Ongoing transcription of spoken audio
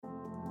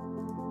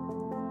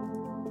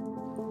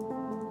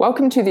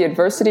Welcome to the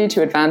Adversity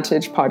to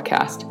Advantage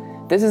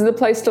podcast. This is the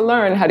place to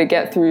learn how to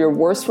get through your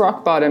worst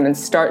rock bottom and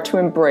start to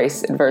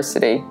embrace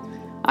adversity.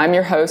 I'm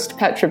your host,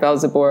 Petra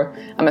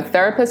Belzebor. I'm a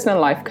therapist and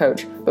a life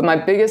coach, but my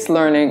biggest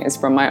learning is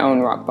from my own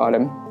rock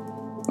bottom.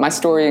 My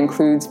story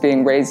includes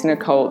being raised in a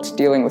cult,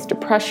 dealing with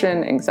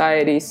depression,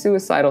 anxiety,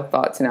 suicidal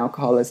thoughts, and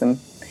alcoholism.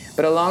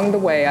 But along the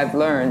way, I've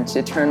learned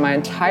to turn my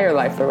entire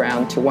life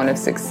around to one of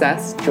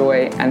success,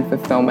 joy, and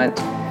fulfillment.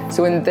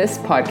 So in this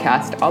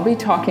podcast, I'll be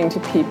talking to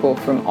people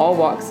from all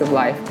walks of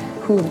life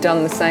who have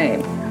done the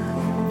same.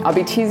 I'll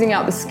be teasing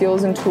out the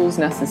skills and tools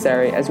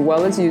necessary, as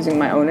well as using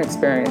my own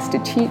experience to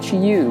teach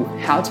you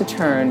how to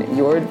turn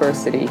your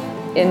adversity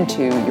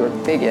into your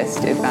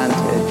biggest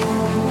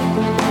advantage.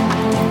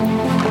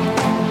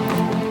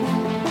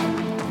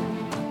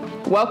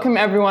 Welcome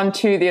everyone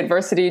to the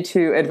Adversity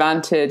to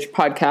Advantage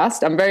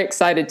podcast. I'm very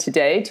excited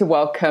today to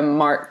welcome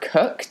Mark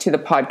Cook to the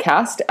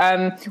podcast.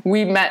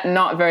 We met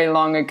not very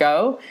long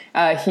ago.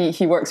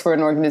 He works for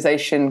an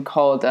organization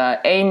called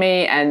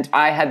AMY, and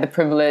I had the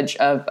privilege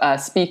of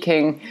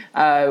speaking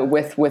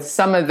with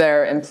some of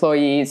their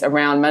employees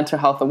around mental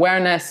health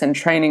awareness and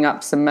training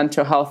up some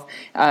mental health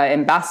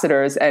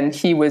ambassadors. And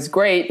he was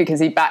great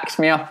because he backed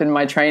me up in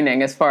my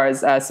training as far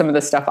as some of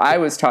the stuff I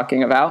was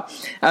talking about.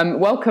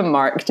 Welcome,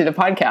 Mark, to the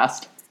podcast.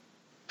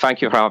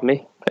 Thank you for having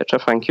me, Petra.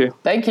 Thank you.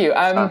 Thank you.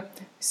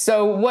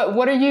 So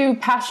what are you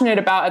passionate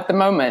about at the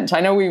moment? I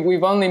know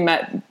we've only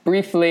met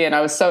briefly, and I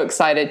was so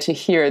excited to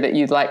hear that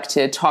you'd like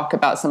to talk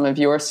about some of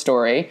your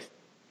story.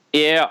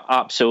 Yeah,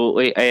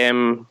 absolutely.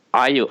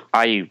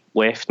 I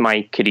left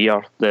my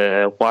career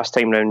the last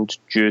time round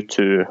due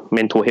to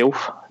mental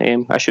health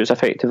issues,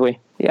 effectively.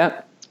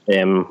 Yeah.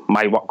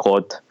 My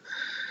workload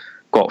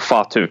got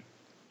far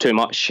too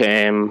much,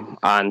 and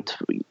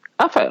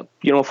I felt,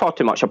 far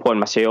too much upon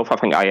myself. I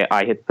think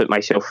I had put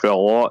myself through a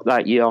lot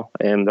that year.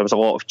 There was a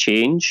lot of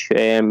change,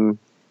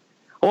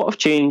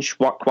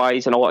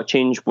 work-wise, and a lot of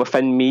change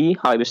within me.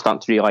 I was starting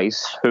to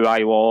realise who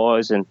I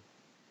was and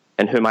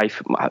who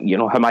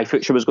how my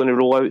future was going to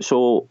roll out.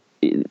 So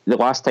the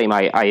last time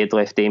I had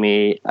left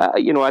AMY,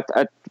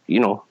 I'd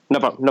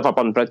never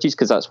burn bridges,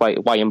 because that's why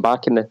I'm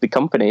back in the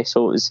company.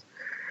 So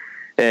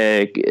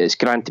it's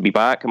grand to be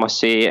back, I must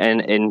say,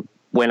 and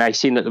when I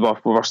seen that we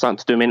were starting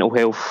to do mental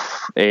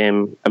health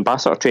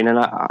ambassador training,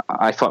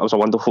 I thought it was a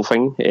wonderful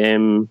thing.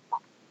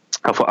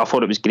 I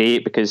thought it was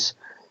great, because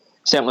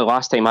certainly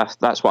last time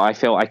that's what I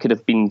felt I could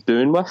have been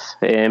doing with,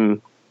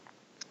 and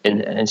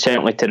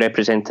certainly to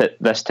represent it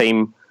this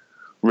time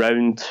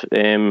round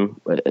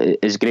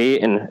is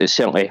great. And it's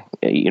certainly,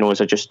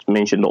 as I just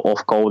mentioned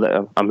off call,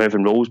 that I'm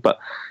moving roles, but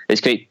it's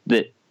great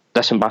that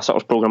this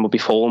ambassadors program will be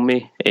following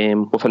me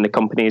within the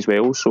company as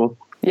well. So.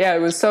 Yeah, it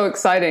was so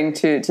exciting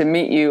to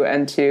meet you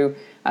and to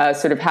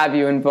sort of have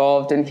you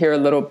involved and hear a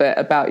little bit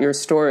about your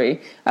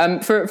story.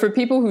 For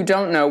people who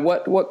don't know,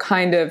 what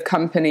kind of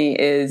company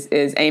is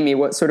AMY?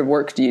 What sort of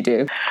work do you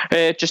do?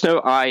 Just now,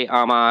 I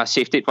am a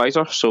safety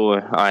advisor, so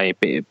I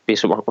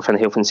basically work within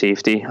health and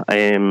safety.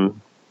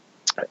 And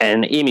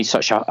AMY is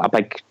such a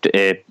big,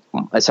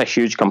 it's a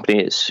huge company.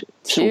 It's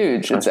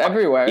huge. It's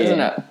everywhere, isn't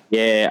it?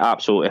 Yeah,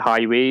 absolutely.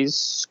 Highways,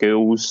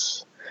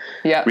 schools.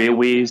 Yeah,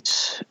 railways,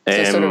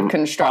 so sort of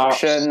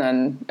construction, parks,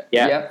 and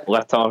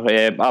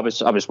litter. I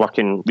was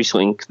working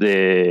recently in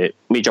the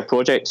major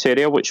projects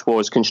area, which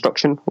was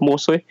construction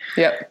mostly.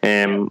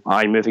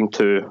 I'm moving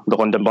to the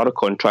London Borough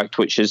contract,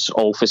 which is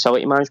all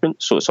facility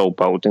management. So it's all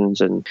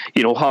buildings and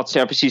hard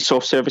services,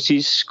 soft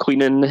services,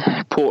 cleaning,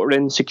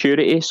 portering,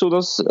 security. So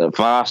there's a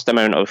vast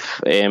amount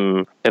of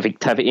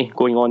activity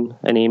going on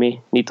in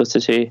AMY, needless to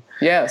say.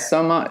 Yeah,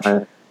 so much.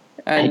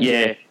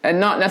 And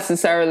not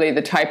necessarily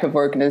the type of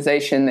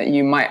organization that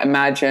you might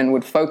imagine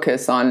would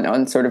focus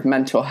on sort of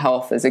mental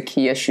health as a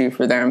key issue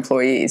for their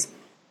employees.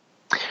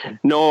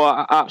 No,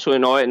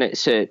 absolutely not. And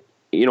it's,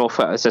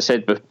 as I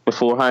said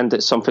beforehand,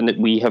 it's something that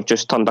we have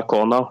just turned a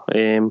corner,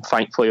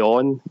 thankfully,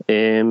 on.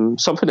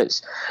 Something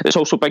it's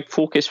also a big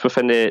focus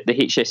within the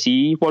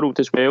HSE world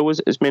as well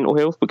as mental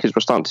health, because we're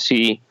starting to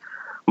see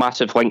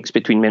massive links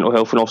between mental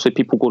health and also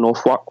people going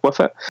off work with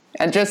it.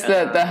 And just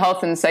the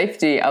health and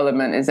safety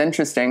element is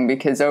interesting,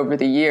 because over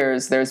the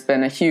years there's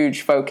been a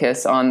huge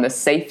focus on the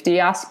safety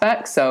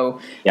aspect.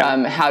 So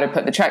how to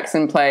put the checks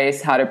in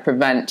place, how to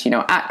prevent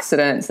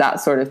accidents,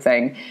 that sort of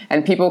thing.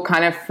 And people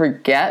kind of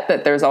forget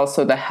that there's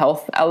also the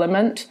health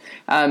element.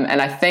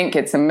 And I think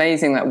it's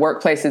amazing that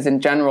workplaces in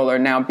general are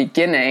now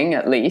beginning,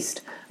 at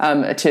least,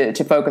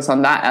 to focus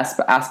on that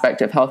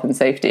aspect of health and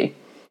safety.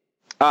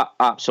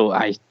 Absolutely,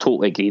 I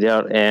totally agree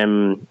there.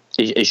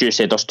 As you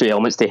said, there's two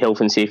elements to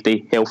health and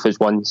safety. Health is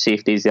one,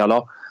 safety is the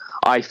other.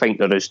 I think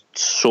there is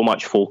so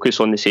much focus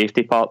on the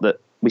safety part that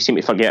we seem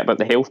to forget about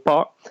the health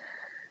part.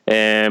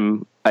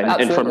 And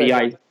for me,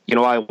 I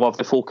love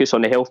the focus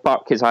on the health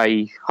part, because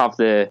I have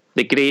the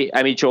great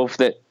image of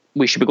that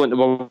we should be going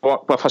to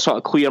work with a sort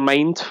of clear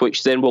mind,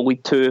 which then will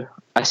lead to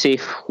a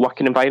safe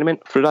working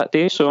environment through that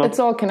day. So it's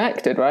all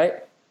connected, right?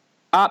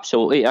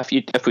 Absolutely.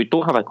 If we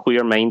don't have a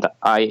clear mind,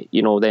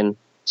 then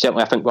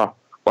certainly I think our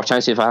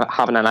chances of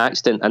having an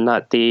accident in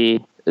that day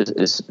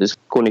is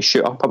going to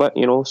shoot up a bit,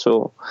 you know.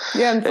 So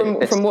yeah,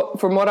 and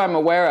from what I'm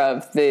aware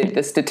of,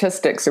 the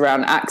statistics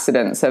around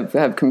accidents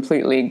have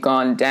completely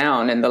gone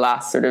down in the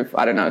last sort of,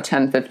 I don't know,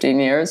 10, 15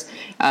 years.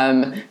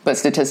 But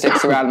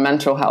statistics around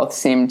mental health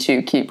seem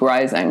to keep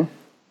rising.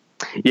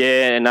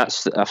 Yeah, and I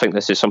think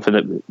this is something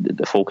that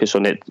the focus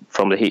on it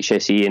from the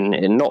HSE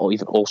and not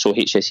even also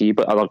HSE,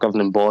 but other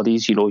governing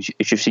bodies. You know,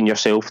 as you've seen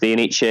yourself, the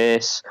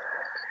NHS,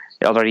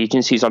 other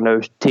agencies are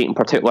now taking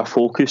particular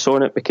focus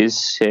on it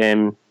because,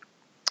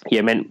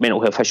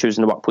 mental health issues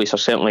in the workplace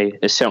is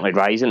certainly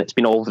rising. It's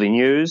been all over the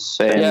news.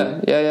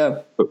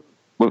 Yeah.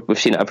 We've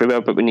seen it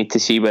everywhere, but we need to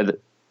see whether,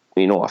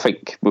 you know, I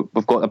think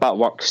we've got a bit of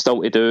work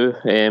still to do.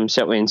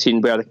 Certainly in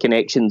seeing where the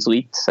connections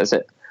lead.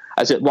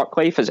 Is it work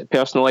life? Is it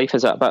personal life?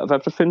 Is it a bit of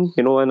everything?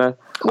 You know, and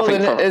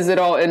is it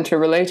all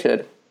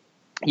interrelated?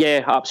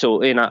 Yeah,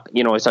 absolutely. And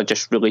as I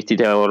just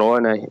related earlier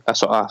on,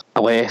 I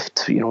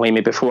left, you know,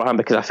 maybe beforehand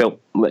because I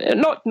felt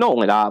not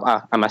only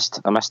that I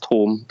missed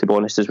home, to be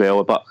honest, as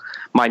well. But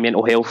my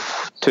mental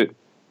health took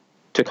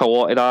a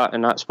lot of that,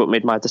 and that's what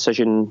made my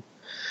decision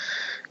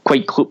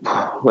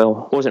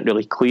wasn't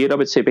really clear, I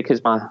would say,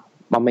 because my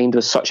mind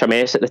was such a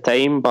mess at the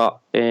time. But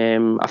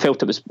I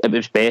felt it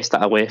was best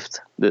that I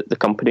left the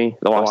company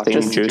the last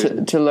time.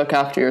 Just to look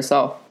after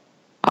yourself.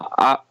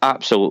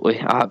 Absolutely.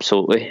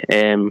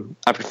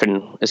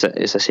 Everything, as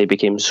I say,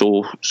 became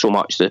so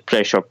much. The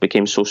pressure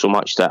became so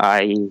much that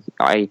I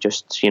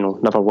just, you know,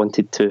 never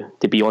wanted to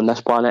be on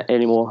this planet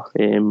anymore.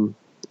 And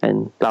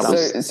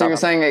so you're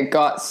saying it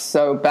got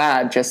so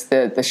bad, just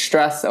the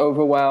stress,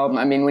 overwhelm.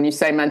 I mean, when you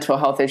say mental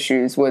health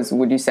issues,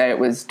 would you say it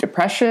was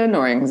depression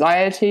or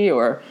anxiety,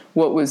 or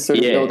what was sort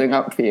of building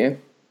up for you?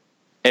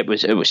 It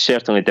was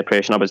certainly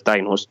depression. I was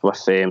diagnosed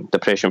with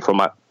depression from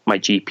my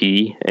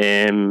GP,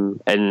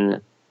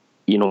 and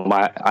you know,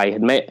 I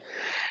had met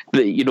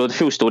the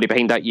full story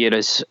behind that year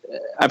is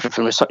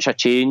everything was such a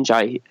change.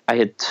 I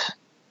had,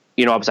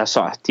 you know, I was a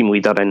sort of team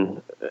leader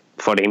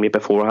for Amy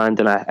beforehand,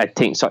 and I'd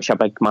taken such a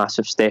big,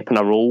 massive step in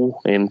a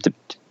role to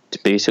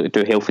basically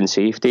do health and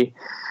safety.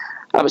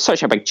 That was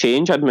such a big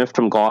change. I'd moved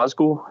from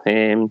Glasgow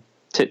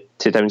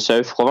to down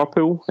south,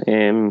 Liverpool.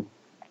 I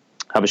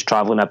was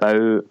travelling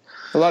about.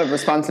 A lot of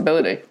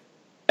responsibility.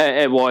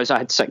 It was. I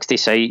had 60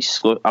 sites.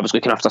 I was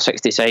looking after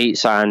 60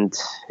 sites, and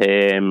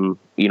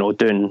you know,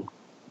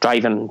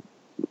 driving.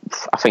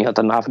 I think I'd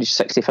done an average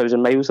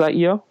 60,000 miles that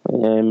year.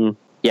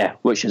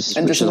 Which is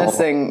just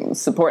missing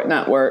support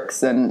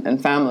networks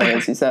and family,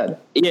 as you said.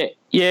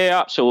 Yeah,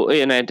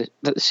 absolutely. And at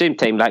the same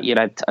time that year,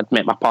 I'd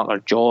met my partner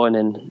John,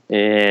 and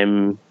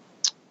it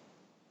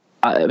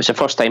was the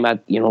first time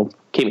I'd, you know,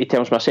 came to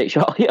terms with my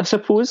sexuality, I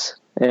suppose.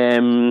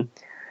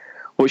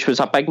 Which was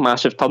a big,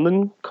 massive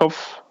turning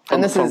curve.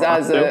 And this is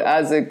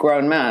as a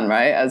grown man,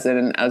 right? As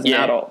an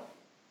adult.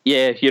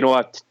 Yeah, you know,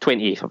 at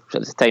 20, at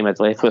the time I'd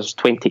left, I was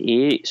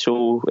 28.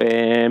 So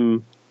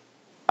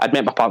I'd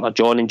met my partner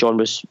John, and John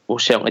was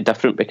certainly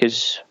different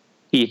because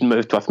he'd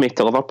moved with me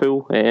to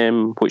Liverpool,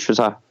 which was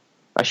a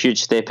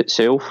huge step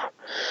itself.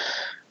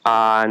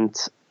 And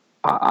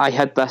I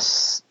had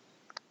this,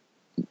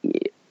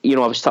 you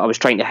know, I was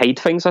trying to hide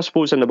things, I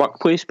suppose, in the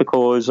workplace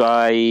because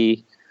I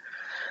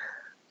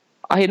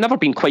had never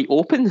been quite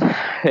open.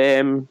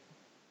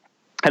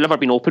 I'd never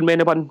been open with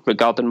anyone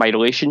regarding my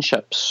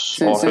relationships.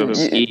 Do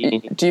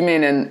you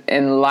mean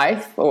in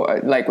life, or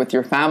like with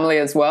your family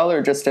as well,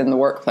 or just in the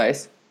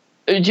workplace?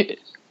 I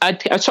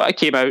sort of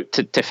came out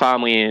to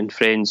family and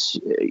friends,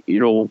 you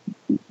know,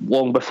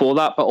 long before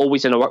that, but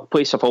always in the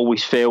workplace. I've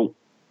always felt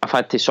I've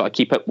had to sort of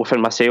keep it within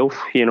myself,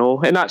 you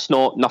know, and that's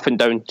nothing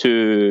down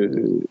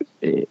to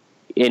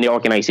any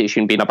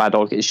organisation being a bad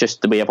organisation. It's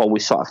just the way I've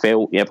always sort of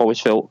felt. Yeah, I've always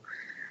felt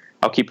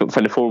I'll keep it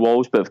within the four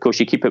walls, but of course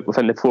you keep it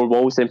within the four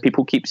walls, then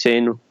people keep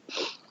saying,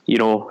 you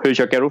know, who's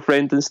your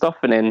girlfriend and stuff,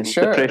 and then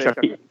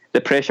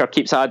the pressure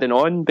keeps adding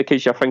on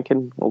because you're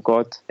thinking, oh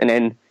God, and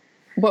then.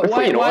 But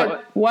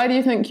why do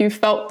you think you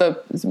felt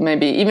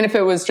maybe, even if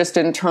it was just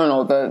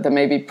internal, the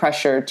maybe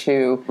pressure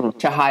to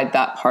hide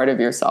that part of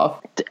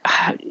yourself?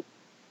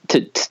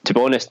 To be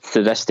honest,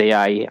 to this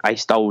day, I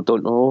still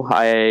don't know.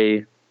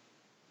 I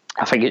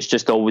think it's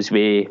just always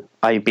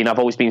I've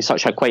always been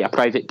quite a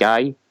private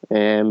guy.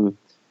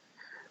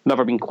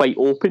 Never been quite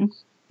open,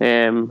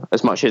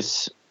 as much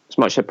as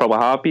I probably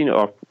have been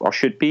or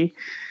should be.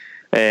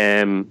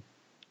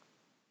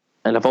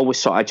 And I've always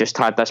sort of just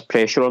had this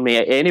pressure on me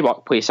at any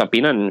workplace I've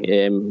been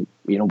in,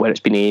 you know, where it's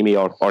been Amy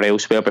or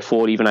elsewhere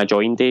before even I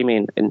joined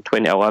Amy in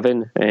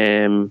 2011.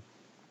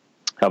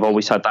 I've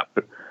always had that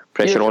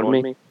pressure on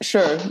me.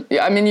 Sure.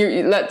 Yeah, I mean, you're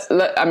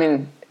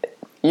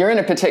in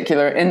a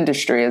particular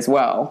industry as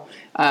well.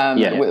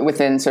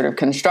 Within sort of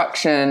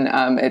construction,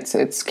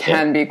 it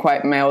can be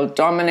quite male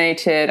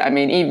dominated. I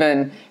mean,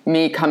 even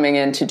me coming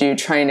in to do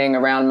training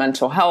around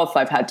mental health,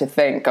 I've had to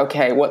think,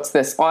 okay, what's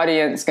this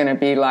audience going to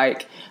be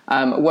like?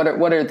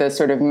 What are the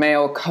sort of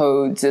male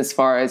codes as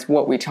far as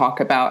what we talk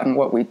about and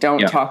what we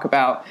don't talk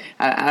about?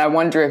 And I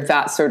wonder if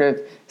that sort of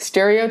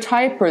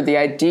stereotype or the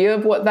idea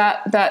of what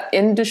that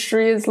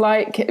industry is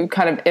like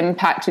kind of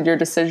impacted your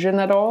decision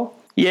at all?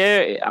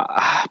 Yeah,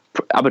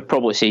 I would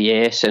probably say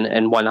yes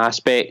in one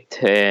aspect.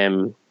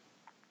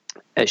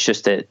 It's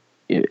just that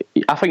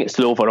I think it's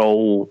the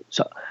overall.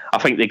 So I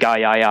think the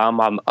guy I am,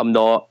 I'm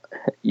not,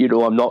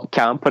 I'm not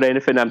camp or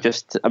anything. I'm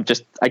just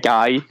a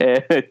guy,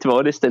 to be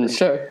honest. And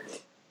sure,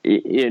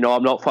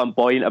 I'm not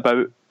flamboyant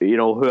about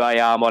who I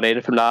am or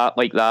anything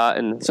like that.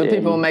 And so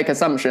people make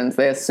assumptions.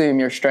 They assume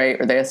you're straight,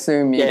 or they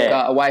assume you've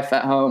got a wife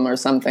at home, or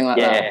something like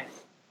that. Yeah,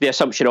 the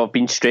assumption of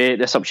being straight,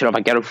 the assumption of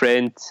a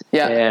girlfriend.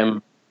 Yeah.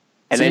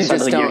 And so you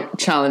just don't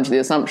challenge the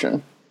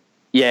assumption.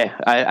 Yeah,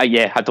 I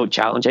don't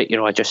challenge it.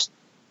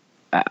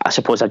 I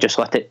suppose I just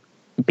let it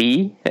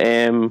be,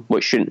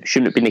 which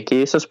shouldn't have been the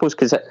case, I suppose,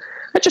 because I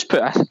just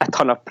put a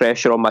ton of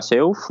pressure on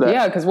myself.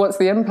 Because what's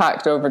the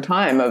impact over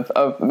time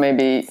of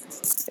maybe,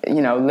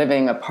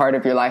 living a part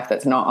of your life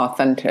that's not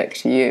authentic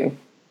to you?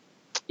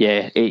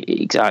 Yeah,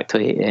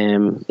 exactly.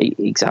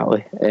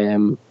 Exactly.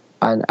 And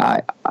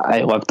I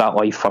lived that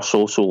life for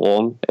so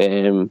long.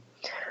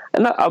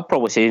 And I'll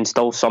probably say in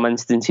still some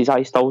instances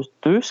I still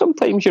do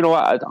sometimes.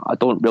 I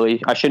don't really.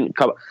 I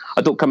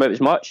don't come out as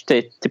much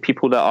to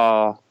people that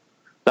I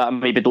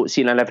maybe don't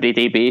see on an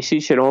everyday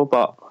basis.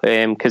 But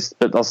because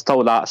there's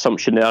still that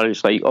assumption there.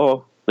 It's like,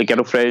 oh, the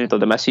girlfriend or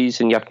the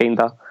missus, and you're kind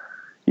of,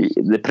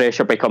 the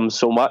pressure becomes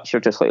so much. You're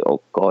just like, oh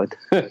God,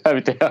 how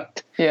dare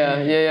it?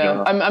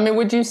 Yeah. I mean,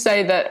 would you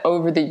say that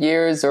over the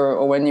years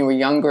or when you were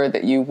younger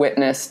that you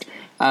witnessed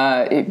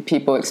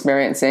people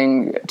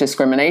experiencing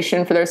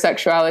discrimination for their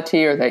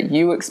sexuality, or that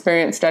you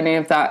experienced any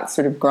of that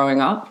sort of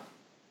growing up?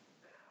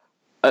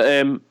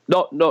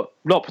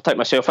 Not protect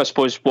myself. I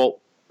suppose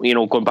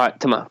going back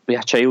to being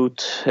a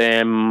child,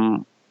 I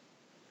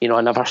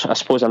never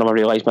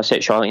realised my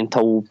sexuality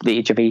until the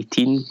age of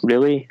 18.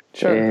 Really,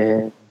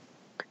 sure.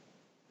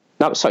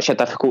 That was such a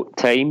difficult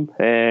time.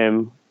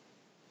 It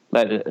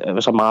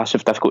was a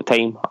massive difficult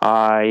time.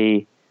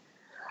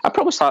 I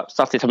probably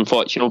started having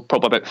thoughts,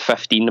 probably about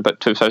 15,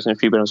 about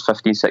 2003 when I was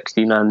 15,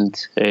 16.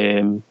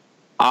 And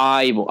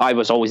I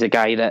was always a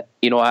guy that,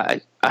 I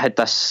had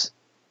this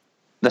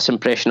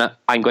impression that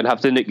I'm going to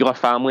have the nuclear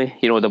family,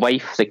 the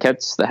wife, the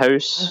kids, the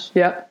house.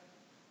 Yeah.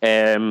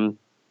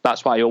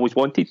 That's what I always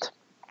wanted.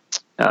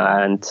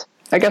 And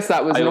I guess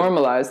that was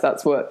normalised.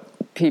 That's what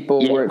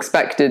people were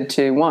expected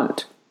to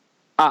want.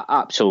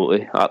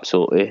 Absolutely.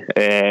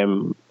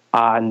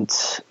 And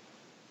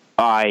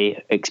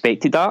I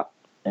expected that.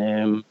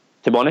 To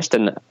be honest,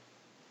 and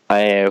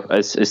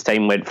as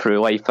time went through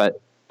life, I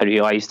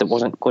realised it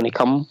wasn't going to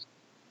come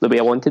the way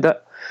I wanted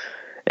it.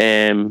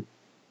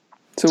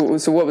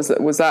 So what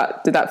was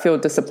that? Did that feel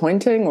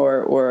disappointing,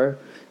 or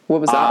what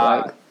was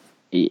that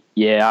like?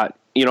 Yeah,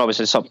 I was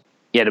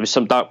there was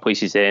some dark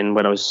places then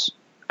when I was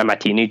in my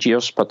teenage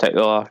years,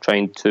 particularly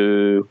trying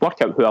to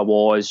work out who I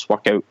was,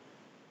 work out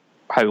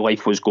how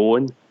life was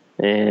going.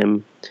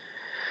 And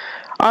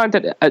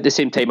at the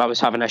same time, I was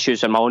having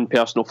issues in my own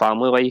personal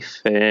family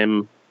life.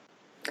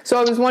 So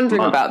I was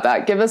wondering about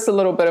that. Give us a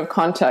little bit of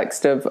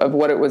context of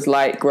what it was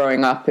like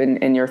growing up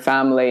in your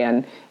family,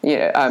 and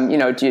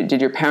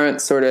did your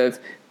parents sort of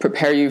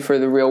prepare you for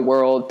the real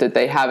world? Did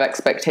they have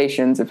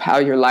expectations of how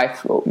your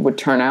life would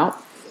turn out?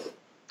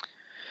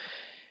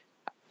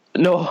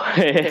 No,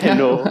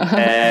 no.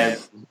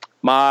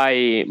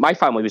 My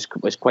family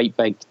was quite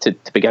big to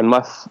begin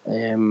with.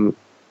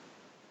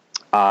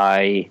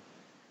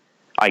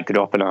 I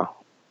grew up in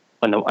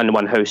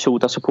one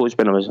household, I suppose,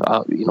 when I was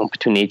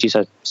between the ages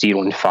of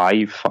 0 and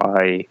 5.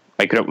 I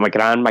grew up with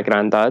my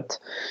granddad,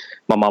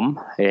 my mum.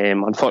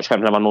 Unfortunately,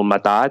 I've never known my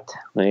dad,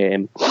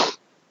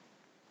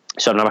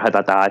 so I've never had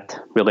a dad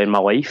really in my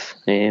life.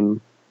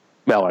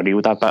 Well, a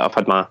real dad, but I've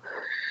had my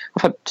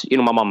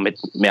mum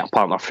met a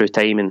partner through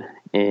time,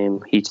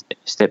 and he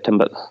stepped in.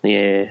 But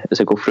as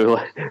I go through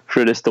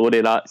the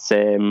story, that's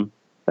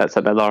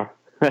another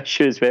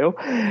issue as well.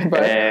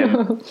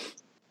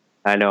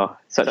 I know.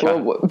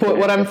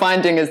 What I'm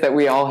finding is that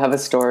we all have a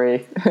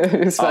story,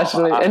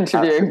 especially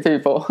interviewing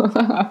people.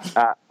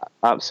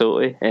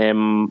 Absolutely.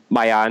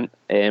 My aunt,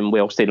 we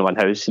all stayed in one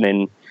house, and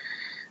then,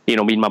 me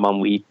and my mum,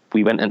 we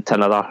went into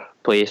another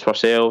place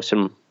ourselves,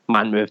 and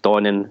my aunt moved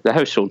on, and the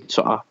household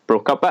sort of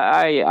broke up. But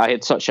I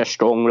had such a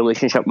strong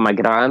relationship with my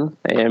gran,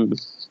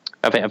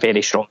 a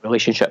very strong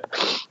relationship.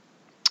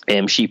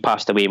 She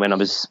passed away when I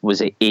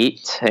was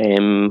 8.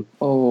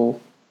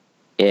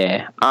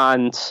 Yeah,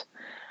 and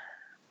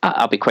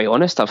I'll be quite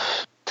honest, to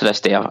this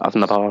day, I've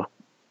never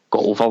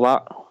got over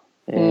that.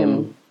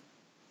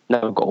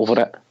 Never got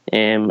over it.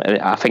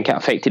 I think it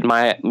affected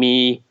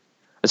me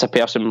as a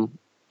person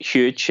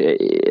huge.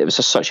 It was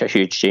such a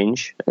huge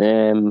change.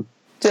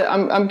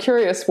 I'm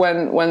curious,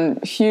 when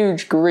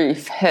huge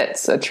grief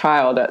hits a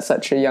child at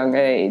such a young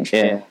age,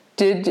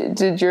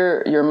 did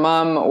your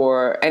mum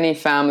or any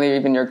family, or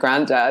even your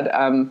granddad,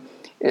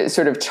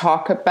 sort of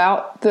talk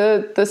about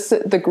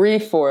the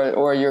grief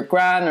or your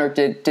gran, or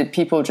did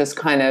people just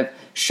kind of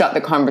shut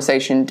the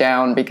conversation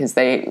down because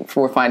they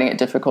were finding it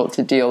difficult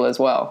to deal as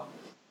well?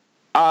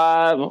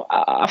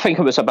 I think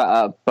it was a bit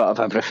of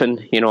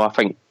everything.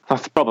 I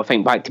probably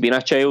think back to being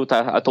a child.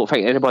 I don't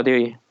think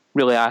anybody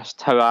really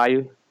asked how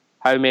I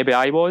maybe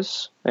I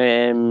was.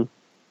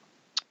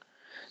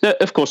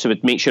 Of course, I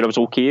would make sure I was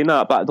okay in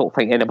that, but I don't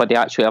think anybody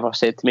actually ever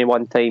said to me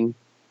one time,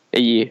 "Are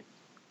you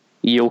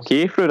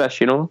okay through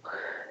this?" Or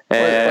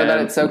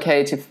that it's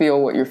okay to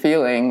feel what you're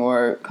feeling,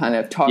 or kind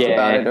of talk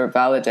about it or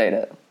validate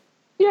it.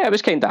 Yeah, it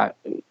was kind of,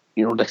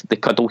 the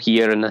cuddle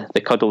here and the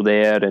cuddle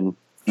there, and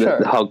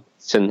the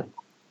hugs and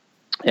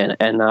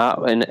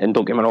that. And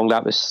don't get me wrong,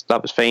 that was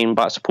fine.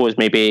 But I suppose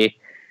maybe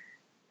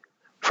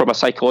from a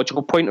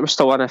psychological point, it was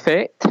still in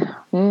effect.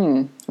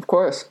 Of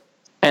course.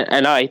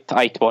 And I, to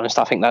be honest,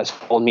 I think that's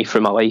followed me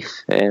through my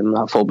life.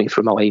 That followed me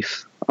through my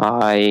life.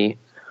 I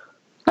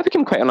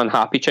became quite an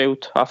unhappy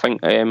child, I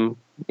think.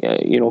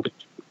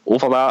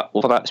 Over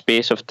that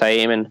space of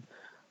time, and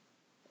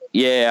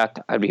I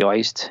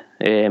realised,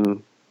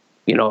 I'd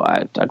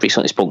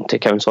recently spoken to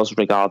counsellors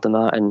regarding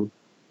that, and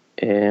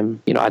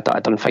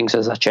I'd done things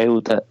as a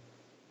child that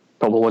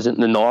probably wasn't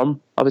the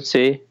norm, I would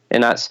say,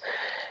 and that's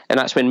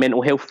when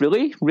mental health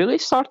really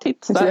started.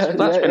 That's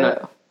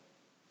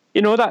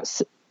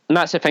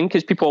the thing,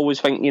 because people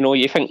always think,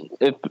 you think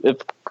if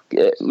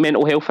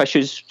mental health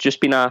issues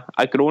just being a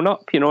grown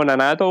up, and an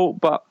adult,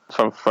 but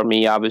for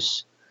me, I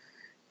was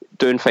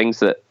doing things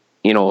that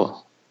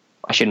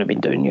I shouldn't have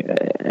been doing,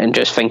 and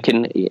just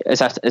thinking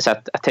as a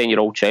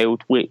 10-year-old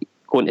child,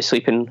 going to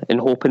sleep and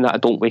hoping that I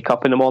don't wake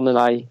up in the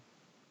morning.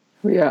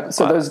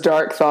 So those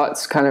dark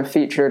thoughts kind of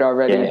featured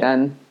already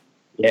then.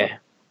 Yeah,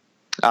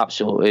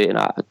 absolutely, and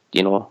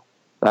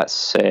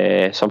that's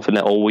something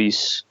that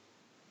always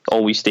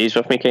stays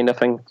with me, kind of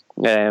thing.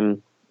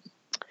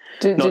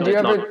 Did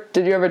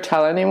you ever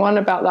tell anyone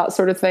about that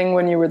sort of thing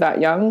when you were that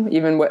young,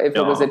 even if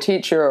it was a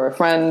teacher or a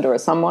friend or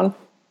someone?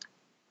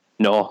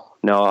 No,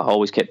 I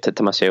always kept it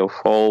to myself.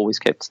 And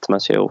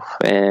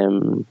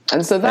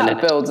so that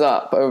builds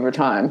up over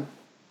time.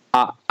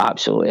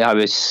 Absolutely. I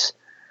was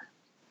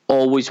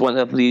always one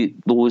of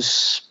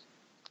those,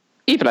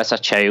 even as a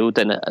child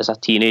and as a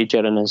teenager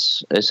and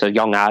as a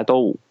young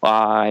adult,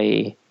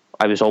 I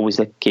was always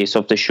the case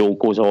of the show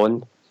goes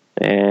on.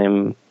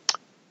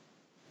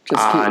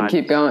 Just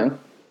keep going.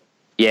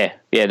 Yeah,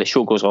 the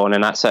show goes on,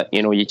 and that's it.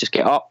 You just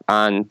get up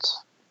and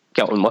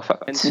get on with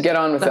it. You get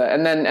on with it,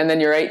 and then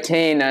you're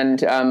 18,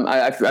 and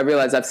I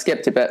realize I've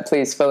skipped a bit.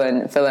 Please fill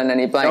in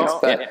any blanks.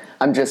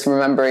 I'm just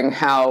remembering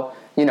how,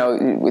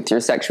 with your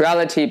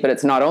sexuality, but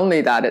it's not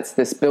only that, it's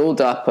this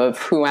build-up of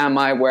who am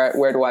I,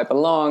 where do I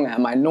belong,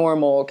 am I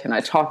normal, can I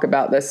talk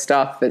about this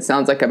stuff? It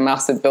sounds like a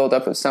massive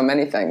build-up of so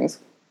many things.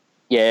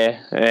 Yeah,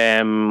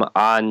 and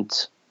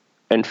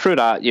through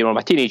that,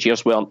 my teenage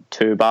years weren't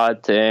too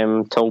bad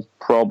till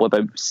probably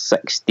about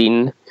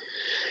 16.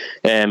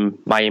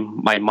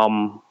 My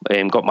mum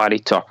got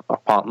married to her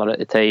partner at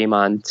the time,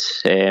 and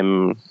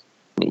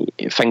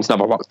things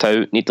never worked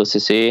out, needless to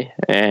say.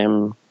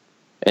 And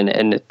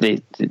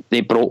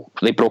they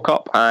broke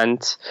up,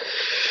 and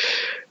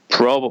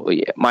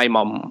probably my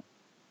mum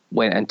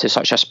went into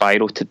such a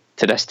spiral to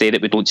this day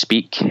that we don't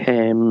speak.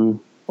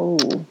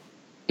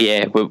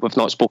 Yeah, we've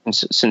not spoken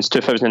since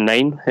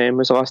 2009.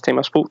 Was the last time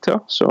I spoke to her.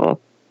 So,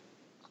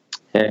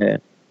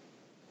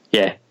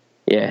 yeah.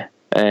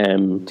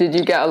 Did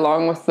you get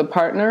along with the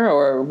partner,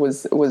 or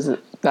was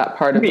that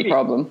part of the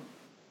problem?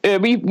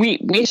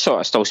 We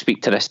sort of still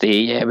speak to this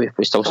day. Yeah,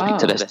 we still speak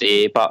to this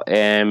day. But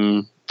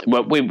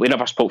we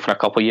never spoke for a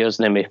couple of years,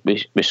 and then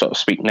we sort of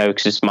speak now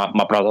because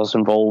my brother's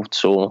involved.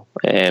 So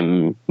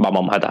my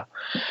mum had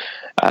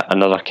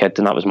another kid,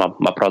 and that was my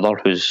brother,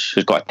 who's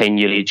got a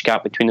 10-year age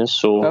gap between us.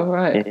 So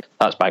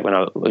that's back when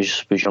I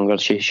was younger.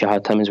 She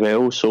had him as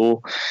well.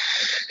 So,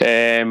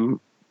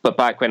 but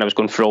back when I was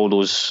going through all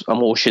those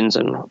emotions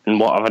and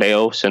whatever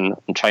else, and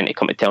trying to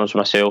come to terms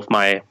with myself,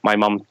 my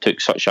mum took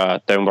such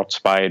a downward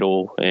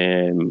spiral.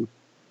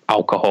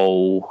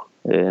 Alcohol,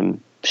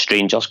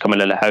 strangers coming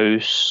in the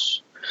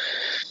house,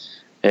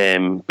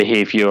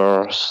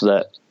 behaviours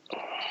that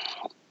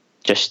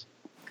just.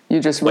 You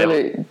just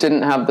really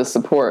didn't have the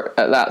support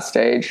at that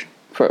stage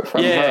from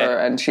her,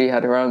 and she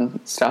had her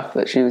own stuff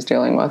that she was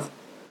dealing with.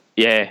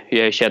 Yeah,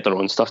 she had her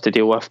own stuff to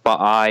deal with, but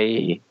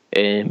I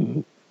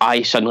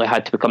suddenly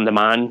had to become the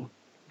man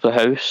of the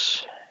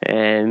house,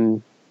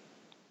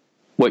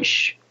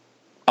 which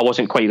I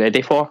wasn't quite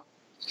ready for.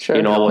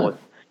 Sure.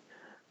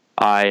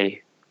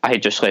 I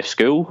had just left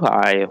school.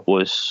 I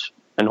was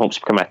in hopes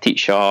to become a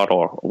teacher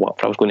or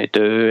whatever I was going to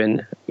do,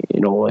 and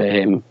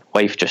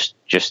life just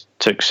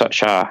took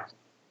such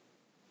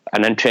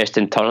an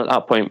interesting turn at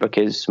that point,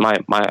 because I,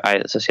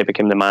 as I say,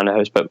 became the man of the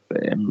house. But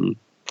I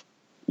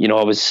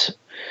was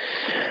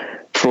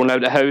thrown out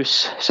of the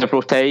house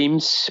several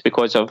times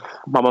because of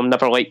my mum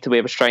never liked the way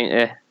I was trying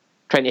to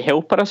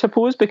help her, I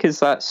suppose, because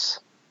that's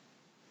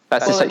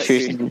the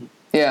situation.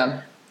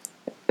 Yeah,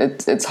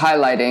 it's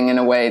highlighting in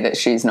a way that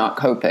she's not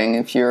coping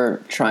if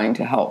you're trying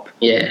to help.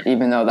 Yeah,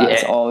 even though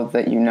that's all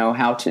that you know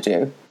how to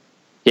do.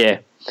 Yeah,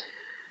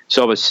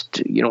 so I was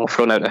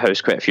thrown out of the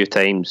house quite a few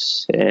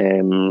times.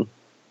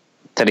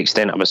 To the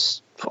extent I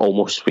was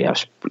almost, pretty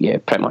much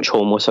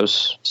homeless. I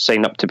was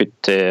signed up to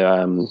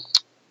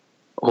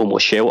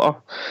homeless shelter,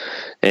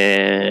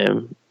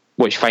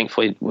 which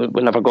thankfully we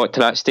never got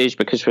to that stage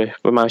because we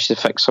managed to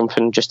fix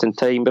something just in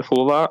time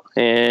before that.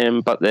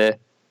 But the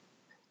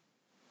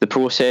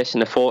process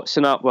and the thoughts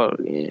and that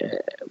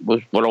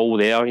were all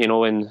there, you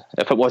know. And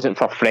if it wasn't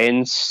for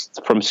friends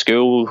from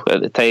school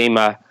at the time,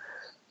 I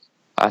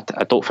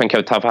don't think I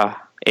would have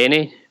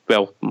any.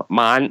 Well,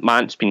 my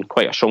aunt's been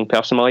quite a strong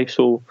person in my life,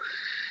 so.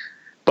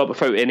 But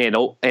without any of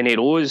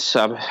those,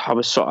 I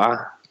was sort of.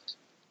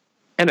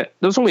 And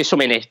there's only so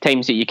many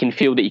times that you can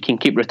feel that you can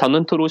keep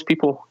returning to those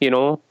people, you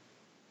know.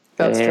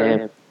 That's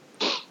true.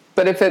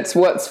 But if it's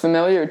what's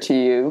familiar to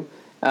you,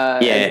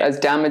 as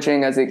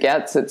damaging as it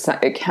gets,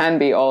 it can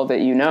be all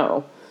that you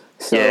know.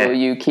 So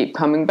you keep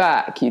coming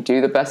back, you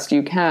do the best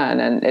you can,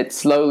 and it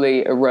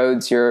slowly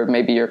erodes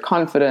maybe your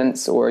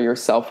confidence or your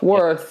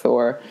self-worth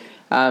or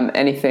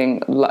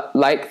anything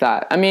like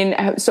that. I mean,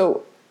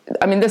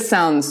 this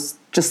sounds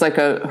just like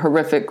a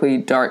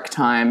horrifically dark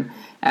time.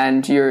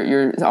 And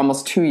you're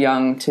almost too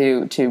young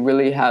to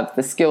really have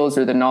the skills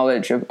or the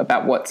knowledge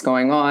about what's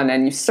going on,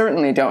 and you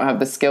certainly don't have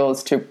the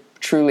skills to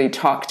truly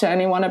talk to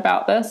anyone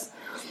about this.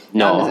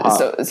 No.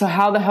 So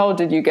how the hell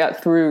did you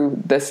get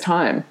through this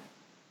time?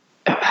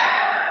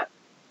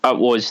 It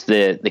was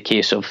the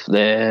case of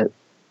the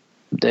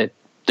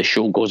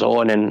show goes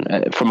on,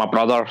 and for my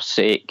brother's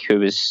sake, who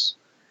was,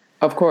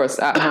 of course,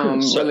 at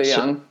home, really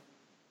young,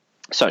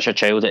 such a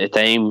child at the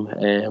time,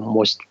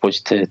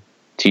 was to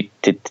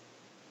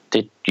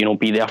you know,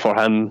 be there for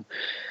him.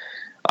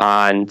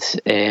 And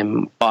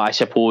but I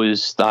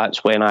suppose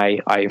that's when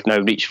I've now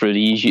reached through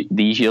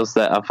these years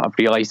that I've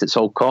realised it's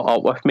all caught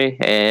up with me.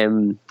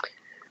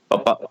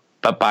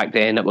 But back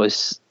then it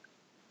was,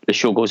 the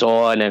show goes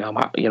on, and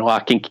I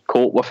can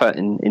cope with it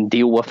and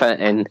deal with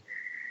it and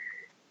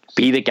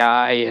be the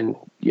guy, and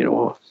you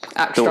know,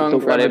 act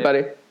strong for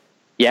everybody.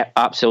 Yeah,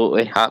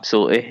 absolutely.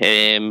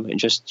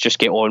 Just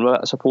get on with it,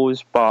 I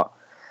suppose. But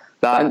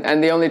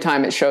and the only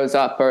time it shows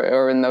up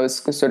are in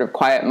those sort of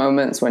quiet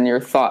moments when your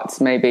thoughts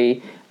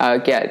maybe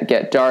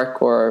get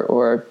dark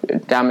or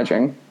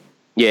damaging.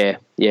 Yeah.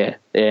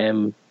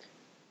 And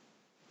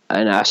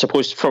I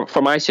suppose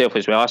for myself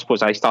as well, I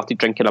suppose I started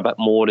drinking a bit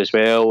more as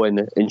well,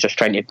 and just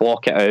trying to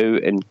block it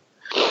out. And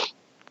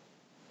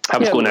I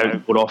was going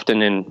out more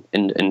often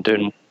and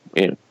doing,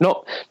 you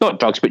know, not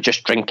drugs, but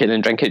just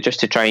drinking just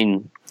to try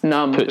and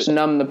numb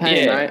the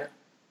pain, right?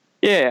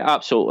 Yeah,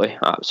 absolutely.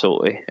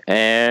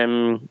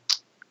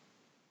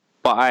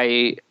 But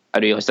I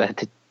realised I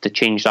had to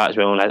change that as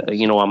well, and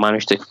I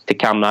managed to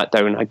calm that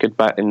down a good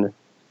bit and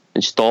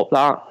stop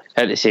that.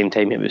 At the same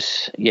time, it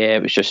was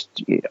just,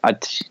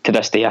 to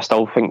this day I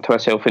still think to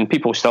myself, and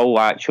people still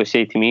actually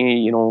say to me,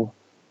 you know,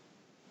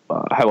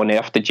 how on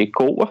earth did you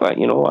cope with it?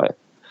 You know,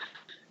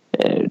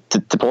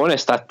 to be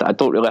honest, I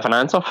don't really have an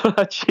answer for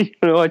that. You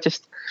know,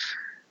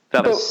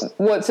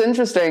 what's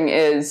interesting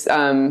is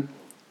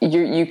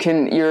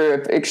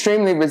you're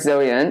extremely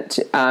resilient.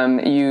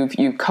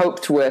 You've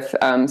coped with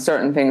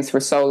certain things for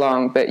so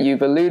long, but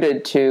you've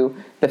alluded to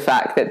the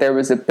fact that there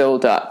was a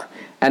build-up,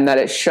 and that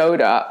it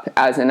showed up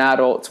as an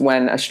adult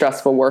when a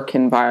stressful work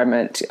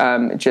environment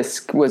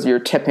just was your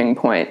tipping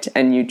point,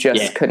 and you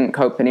just couldn't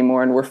cope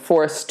anymore, and were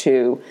forced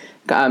to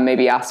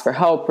maybe ask for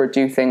help or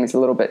do things a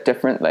little bit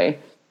differently.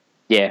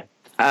 Yeah,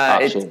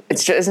 absolutely.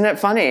 It's just, isn't it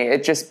funny?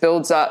 It just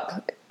builds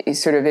up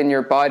sort of in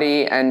your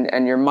body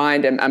and your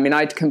mind. And I mean,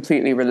 I'd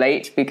completely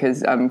relate,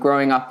 because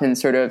growing up in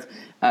sort of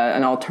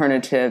an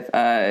alternative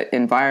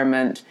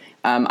environment,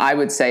 I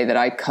would say that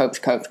I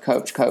coped.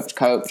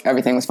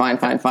 Everything was fine,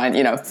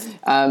 you know,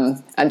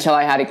 until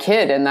I had a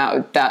kid, and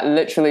that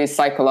literally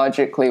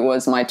psychologically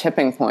was my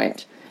tipping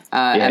point.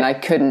 And I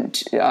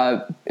couldn't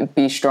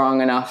be strong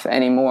enough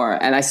anymore.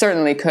 And I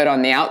certainly could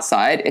on the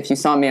outside. If you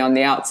saw me on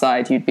the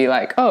outside, you'd be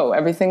like, oh,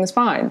 everything's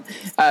fine.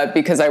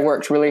 Because I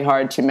worked really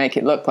hard to make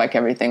it look like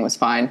everything was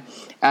fine.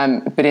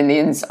 But on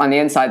the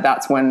inside,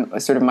 that's when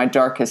sort of my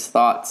darkest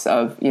thoughts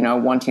of, you know,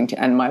 wanting to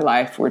end my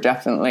life were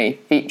definitely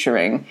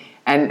featuring.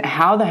 And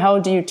how the hell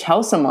do you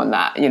tell someone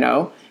that, you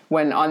know,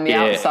 when on the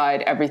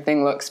outside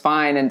everything looks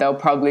fine, and they'll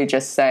probably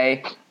just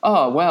say,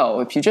 oh,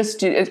 well, if you just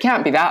do, it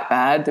can't be that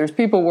bad. There's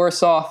people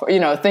worse off, you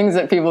know, things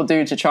that people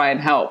do to try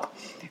and help.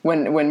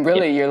 When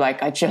really you're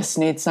like, I just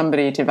need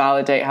somebody to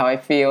validate how I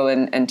feel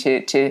and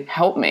to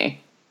help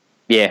me.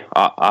 Yeah,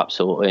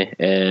 absolutely.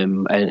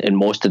 And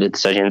most of the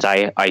decisions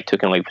I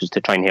took in life was to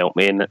try and help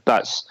me, and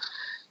that's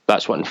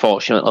what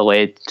unfortunately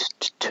led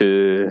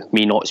to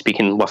me not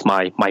speaking with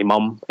my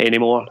mum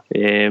anymore.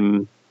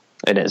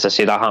 And as I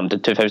say, that happened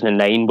in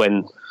 2009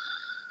 when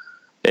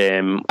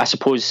I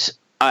suppose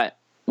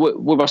we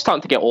were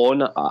starting to get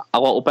on a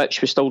little bit.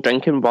 She was still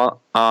drinking,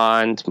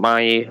 and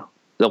the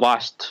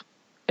last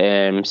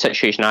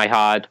situation I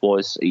had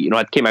was, you know,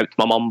 I'd came out to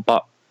my mum,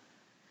 but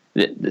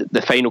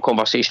the final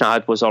conversation I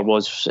had was,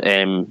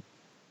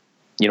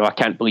 you know, I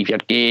can't believe you're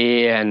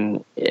gay,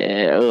 and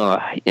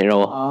you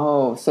know.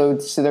 Oh, so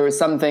there was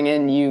something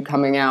in you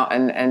coming out,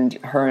 and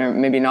her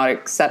maybe not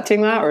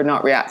accepting that or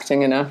not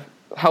reacting enough.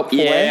 helpful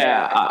way?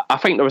 Yeah, I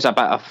think there was a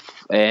bit of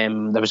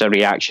there was a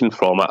reaction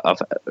from it.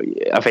 Of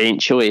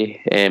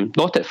eventually,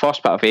 not at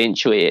first, but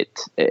eventually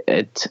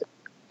it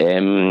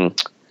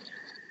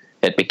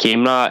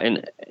became that,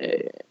 and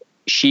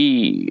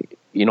she,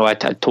 you know, I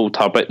told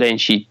her, but then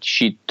she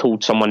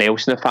told someone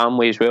else in the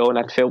family as well, and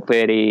I felt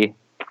very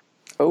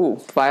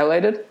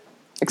violated,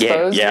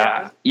 exposed.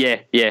 Yeah.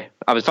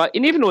 I was like,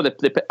 and even though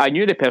I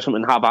knew the person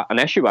wouldn't have an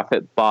issue with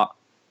it, but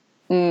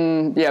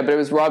but it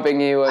was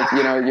robbing you of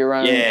your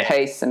own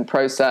pace and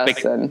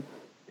process,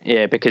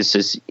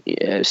 because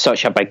it's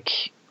such a big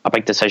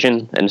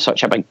decision and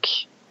such a big.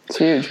 It's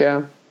huge,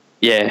 yeah.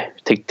 Yeah,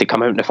 to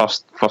come out in the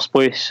first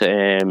place,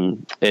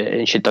 and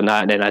she'd done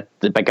that, and then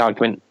the big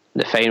argument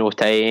the final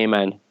time,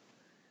 and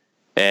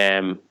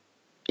I'd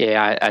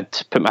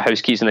put my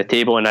house keys on the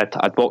table, and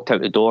I'd walked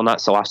out the door, and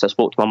that's the last I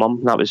spoke to my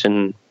mum. That was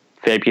in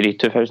February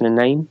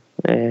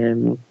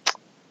 2009.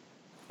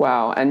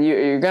 Wow, and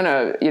you're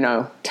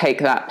gonna take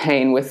that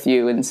pain with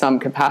you in some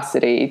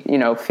capacity,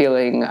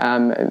 feeling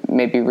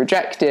maybe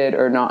rejected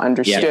or not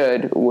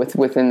understood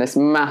within this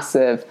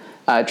massive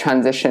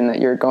transition that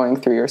you're going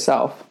through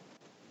yourself.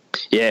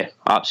 Yeah,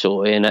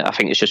 absolutely, and I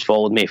think it's just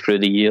followed me through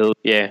the years.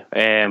 Yeah,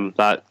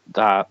 that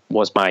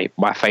was my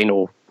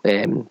final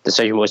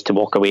decision, was to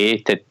walk away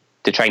to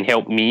try and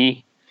help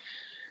me,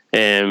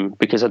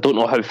 because I don't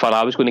know how far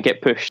I was going to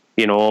get pushed.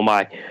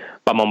 My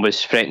mum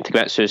was threatening to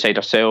commit suicide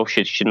herself.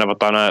 She'd never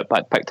done it, but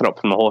I picked her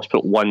up from the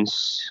hospital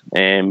once,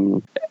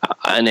 and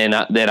then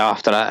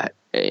thereafter,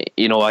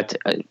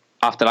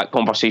 after that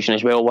conversation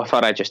as well with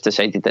her, I just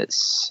decided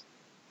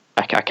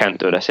I can't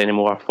do this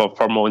anymore for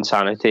my own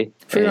sanity.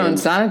 For your own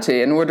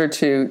sanity, in order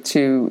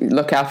to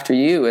look after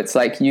you, it's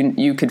like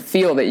you could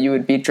feel that you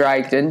would be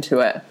dragged into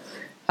it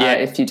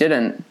if you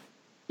didn't.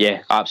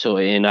 Yeah,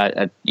 absolutely, and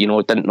I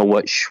didn't know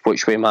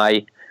which way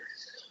my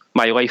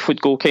life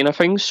would go, kind of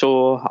thing.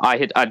 So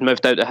I'd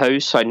moved out the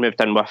house. I'd moved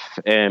in with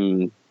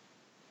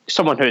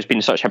someone who's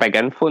been such a big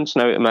influence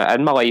now in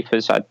my life.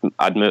 Is I'd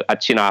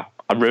seen a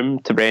room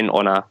to rent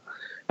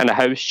in a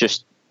house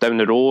just down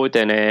the road,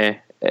 and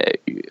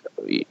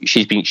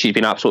she's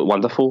been absolutely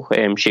wonderful.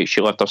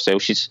 She lived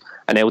herself. She's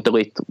an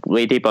elderly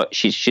lady, but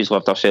she's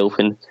lived herself,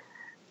 and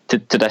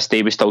to this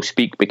day we still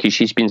speak because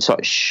she's been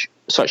such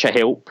a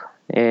help.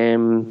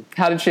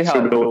 How did she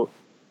help?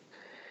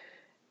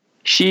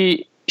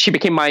 She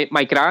became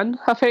my gran,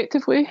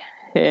 effectively.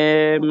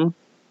 She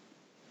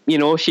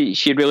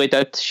really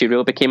did. She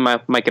really became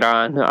my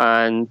gran,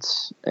 and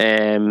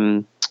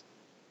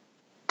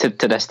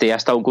to this day I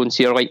still go and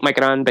see her like my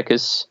gran,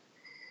 because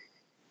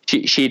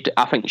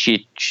I think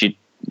she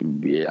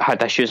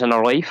had issues in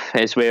her life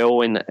as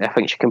well, and I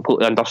think she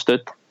completely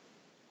understood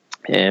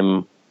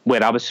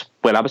where I was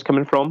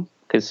coming from,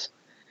 because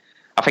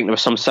I think there were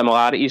some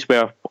similarities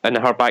in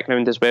her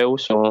background as well.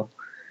 So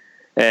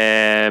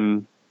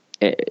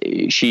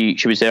she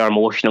was there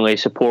emotionally,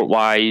 support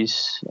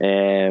wise,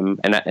 and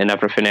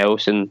everything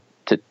else. And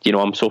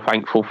I'm so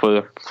thankful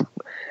for.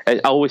 I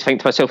always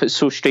think to myself, it's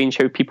so strange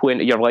how people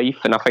enter your life,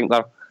 and I think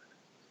they're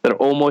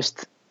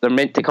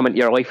meant to come into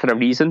your life for a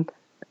reason.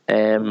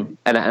 And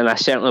I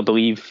certainly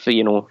believe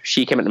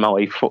she came into my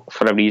life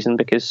for a reason,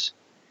 because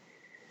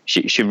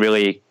she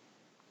really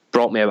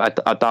brought me out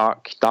a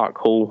dark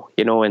hole,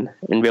 and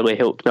really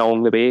helped me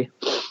along the way.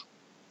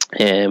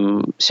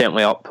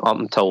 Certainly up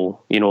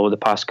until the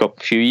past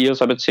few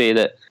years, I would say,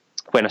 that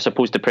when I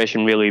suppose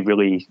depression really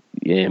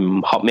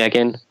hurt me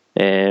again,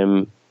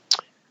 and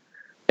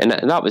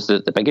that was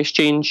the biggest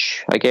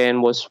change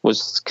again, was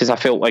because I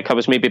felt like I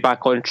was maybe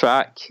back on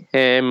track.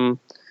 Things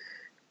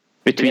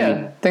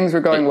were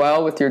going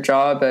well with your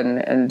job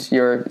and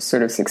your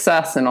sort of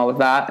success and all of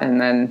that, and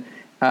then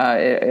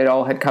it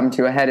all had come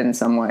to a head in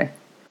some way.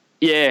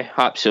 Yeah,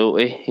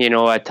 absolutely.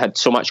 I'd had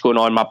so much going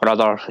on. My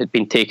brother had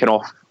been taken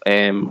off,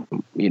 through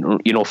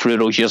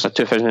those years of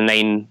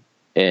 2009.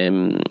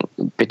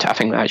 I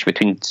think actually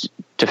between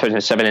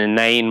 2007 and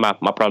 2009, my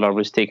brother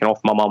was taken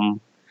off my mum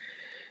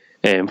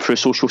through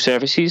social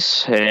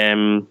services.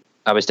 I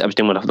was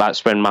dealing with that.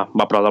 That's when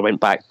my brother went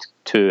back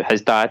to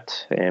his dad,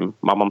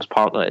 my mum's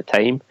partner at the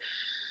time.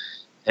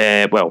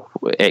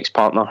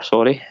 Ex-partner,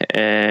 sorry.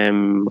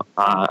 And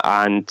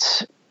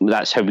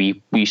that's how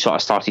we sort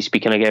of started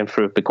speaking again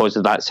because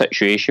of that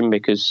situation,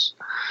 because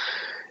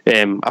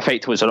I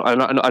think it was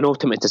an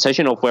ultimate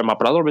decision of where my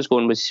brother was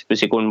going. Was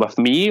he going with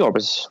me, or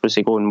was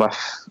he going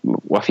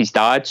with his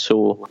dad?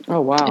 So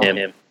oh wow,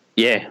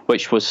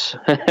 which was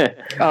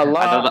a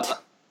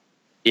lot.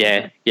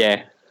 Yeah,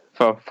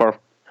 for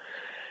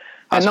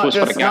and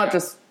not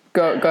just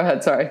go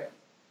ahead. Sorry.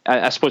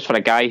 I suppose for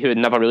a guy who had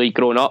never really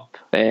grown up,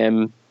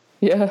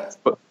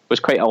 was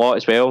quite a lot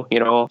as well.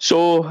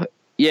 So.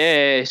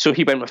 Yeah, so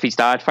he went with his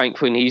dad,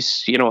 thankfully, and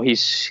he's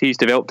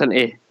developed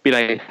into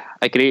being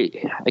a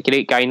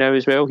great guy now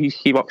as well.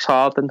 He works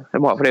hard and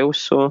whatever else.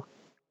 So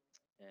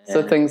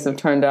things have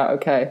turned out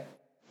okay.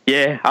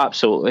 Yeah,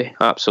 absolutely.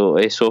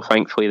 So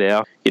thankfully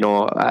there,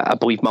 I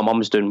believe my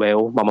mum's doing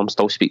well. My mum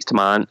still speaks to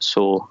my aunt,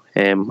 so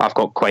I've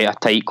got quite a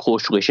tight,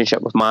 close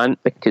relationship with my aunt,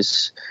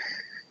 because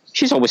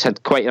she's always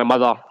had quite a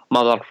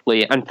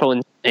motherly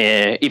influence,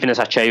 even as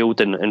a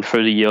child and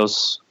through the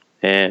years,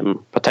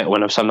 particularly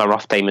when I was having a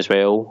rough time as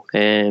well.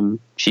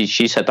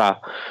 She's had my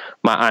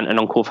aunt and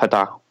uncle have had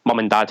a mum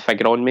and dad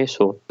figure on me,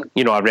 so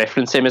I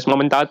reference them as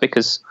mum and dad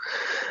because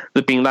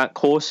they've been that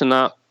close and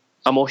that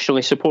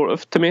emotionally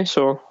supportive to me.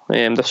 So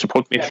they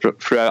support me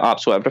throughout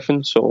absolute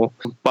everything. So,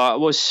 but it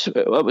was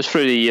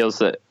through the years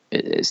that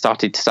it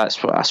started.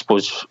 That's what I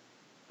suppose.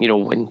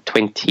 In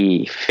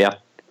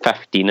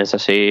 2015, as I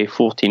say,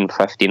 14,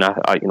 15,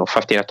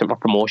 15, I took my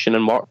promotion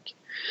in work,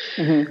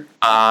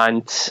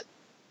 and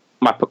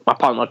my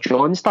partner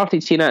John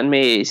started seeing it in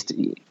me.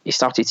 He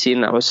started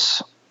seeing that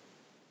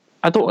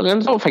I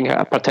don't think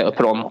I particularly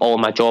put on all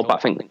my job, but I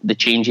think the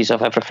changes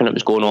of everything that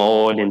was going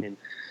on, and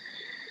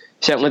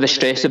certainly the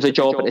stress of the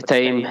job at the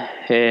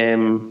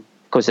time,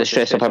 because the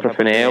stress of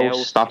everything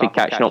else started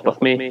catching up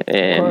with me.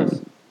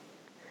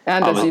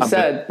 And as you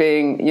said,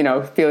 being,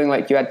 feeling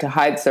like you had to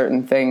hide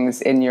certain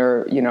things in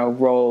your,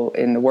 role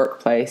in the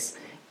workplace.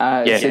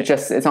 So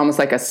it's almost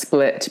like a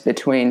split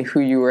between who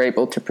you were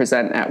able to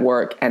present at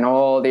work and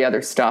all the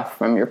other stuff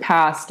from your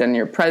past and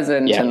your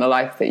present and the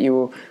life that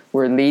you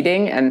were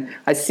leading. And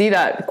I see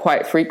that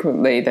quite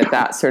frequently,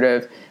 that sort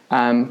of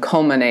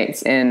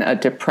culminates in a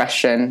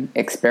depression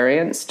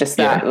experience, just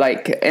that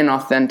like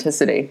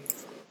inauthenticity.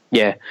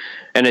 Yeah,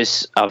 and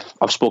as I've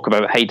spoke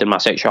about hiding my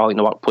sexuality in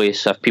the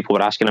workplace, if people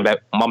were asking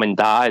about mum and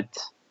dad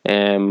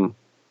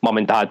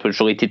was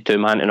related to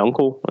my aunt and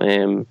uncle,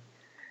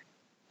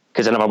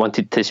 because I never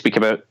wanted to speak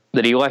about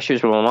the real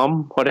issues with my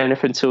mum or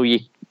anything, so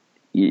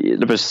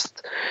there was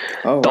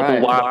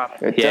double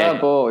life.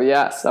 Double,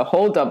 yes, a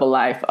whole double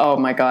life. Oh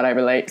my God, I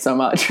relate so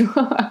much.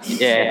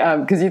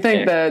 Because you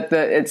think that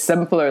it's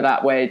simpler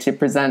that way to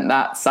present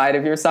that side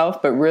of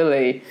yourself, but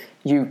really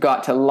you've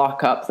got to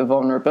lock up the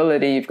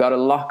vulnerability, you've got to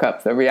lock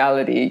up the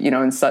reality,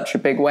 in such a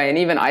big way, and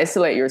even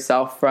isolate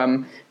yourself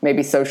from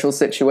maybe social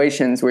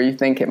situations where you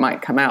think it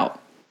might come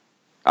out.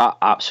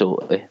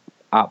 Absolutely.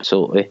 And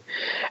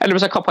there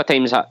was a couple of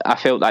times I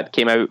felt that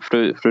came out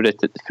through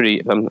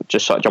I'm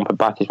just sort of jumping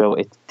back as well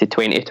to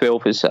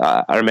 2012.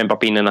 I remember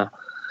being in a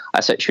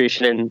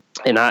situation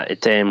in that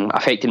it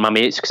affected my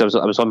mates, because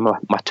I was on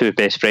my two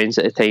best friends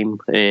at the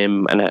time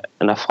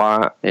in a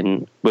flat,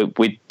 and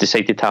we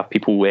decided to have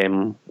people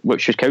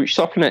which was couch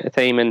surfing at the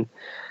time, and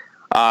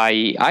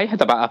I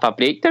had a bit of a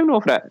breakdown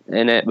over it,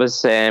 and it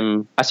was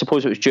I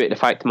suppose it was due to the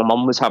fact that my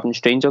mum was having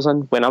strangers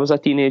in when I was a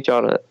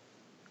teenager.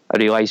 I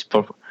realised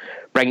for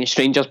bringing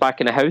strangers back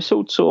in the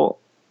household. So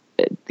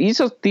these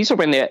are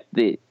when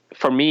the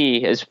for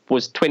me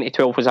was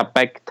 2012 was a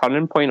big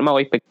turning point in my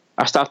life.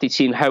 I started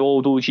seeing how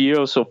all those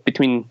years of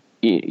between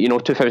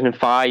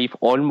 2005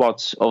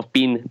 onwards of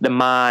being the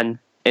man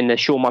in the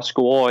show must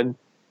go on,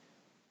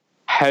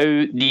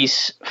 how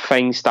these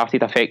things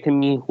started affecting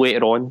me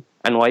later on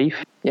in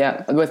life.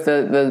 Yeah, with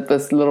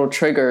the little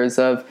triggers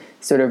of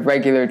sort of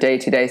regular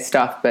day-to-day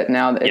stuff, but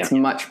now it's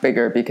much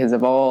bigger because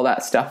of all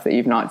that stuff that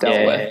you've not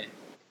dealt with.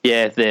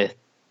 Yeah, the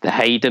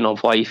hiding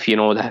of life,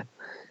 the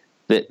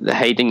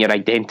hiding your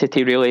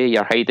identity, really.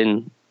 You're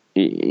hiding,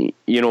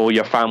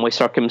 your family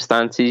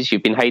circumstances.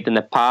 You've been hiding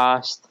the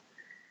past.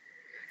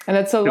 And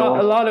it's a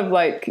lot of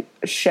like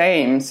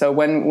shame. So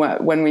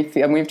when we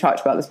feel, and we've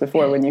talked about this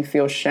before, when you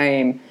feel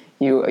shame,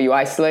 you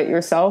isolate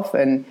yourself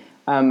and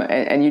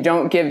you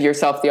don't give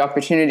yourself the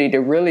opportunity to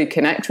really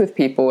connect with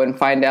people and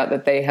find out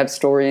that they have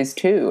stories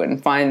too,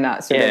 and find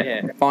that sort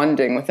of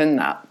bonding within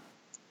that.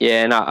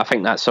 Yeah, and I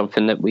think that's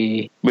something that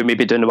we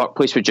maybe do in the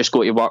workplace. We just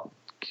go to work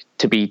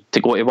to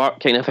go to work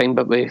kind of thing,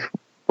 but we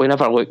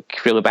never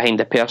look really behind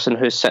the person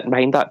who's sitting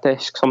behind that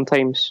desk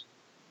sometimes.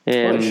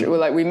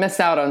 We miss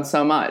out on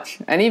so much,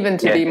 and even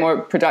to be more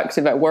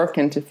productive at work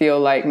and to feel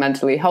like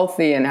mentally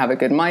healthy and have a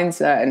good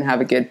mindset and have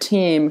a good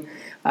team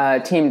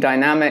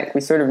dynamic,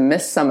 we sort of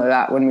miss some of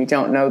that when we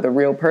don't know the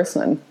real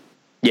person.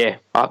 Yeah,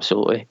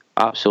 absolutely.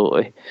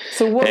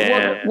 So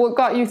what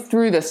got you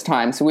through this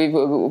time?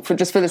 So for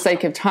the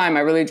sake of time,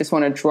 I really just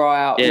want to draw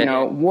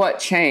out, what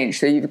changed.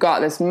 So you've got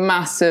this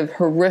massive,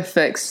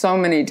 horrific, so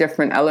many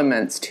different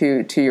elements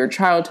to your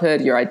childhood,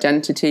 your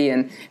identity,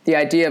 and the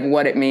idea of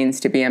what it means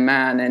to be a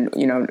man, and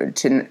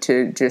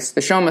to just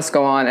the show must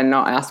go on and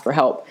not ask for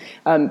help.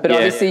 But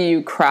obviously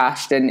you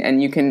crashed,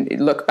 and you can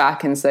look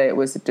back and say it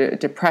was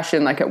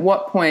depression. Like, at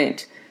what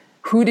point?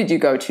 Who did you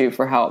go to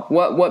for help?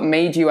 What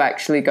made you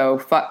actually go,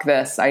 fuck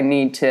this, I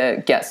need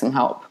to get some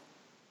help?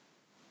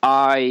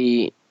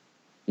 I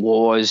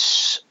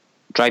was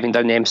driving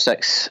down the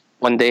M6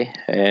 one day.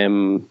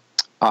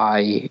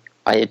 I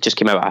had just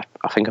came out.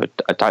 I think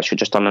I'd actually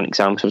just done an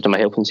exam because I was doing my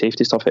health and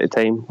safety stuff at the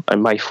time,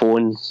 and my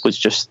phone was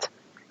just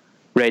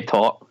red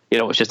hot.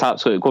 It was just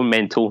absolutely going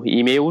mental.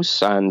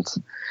 Emails, and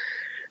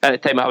at the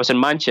time I was in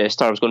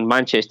Manchester. I was going from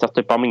Manchester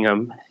to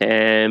Birmingham.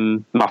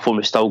 My phone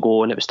was still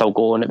going. It was still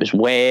going. It was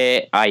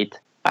wet. I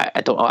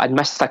don't know. I'd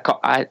missed a cut.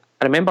 I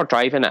remember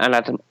driving it, and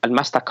I'd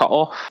missed a cut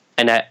off,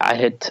 and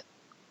I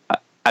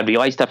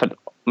realised if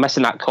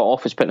missing that cut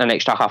off was putting an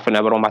extra half an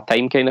hour on my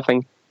time, kind of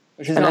thing.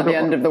 Which is not the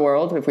end of the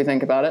world if we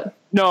think about it.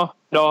 No.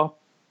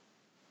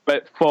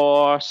 But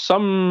for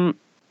some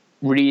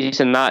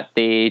reason, that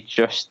day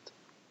just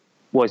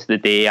was the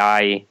day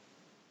I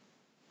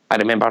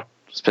remember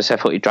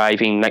specifically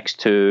driving next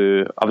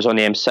to, I was on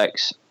the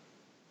M6,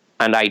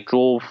 and I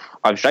was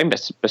driving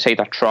beside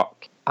a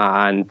truck,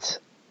 and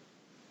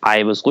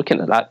I was looking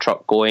at that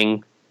truck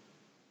going,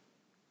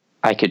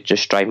 I could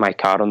just drive my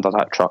car under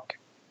that truck.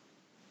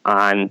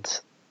 And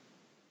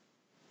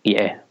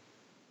yeah,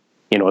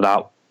 you know,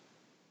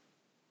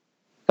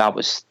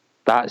 that's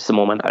the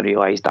moment I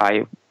realised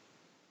I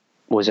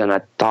was in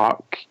a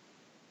dark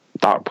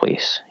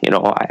place, you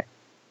know,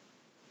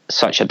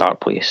 such a dark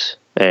place.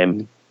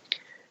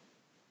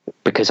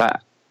 Because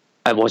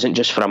it wasn't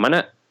just for a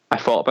minute. I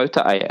thought about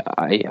it.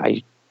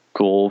 I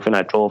drove and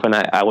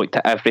I looked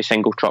at every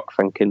single truck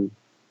thinking,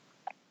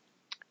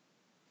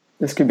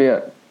 this could be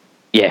it.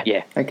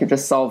 Yeah. I could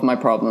just solve my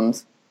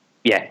problems.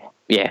 Yeah.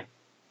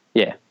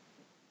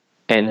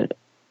 And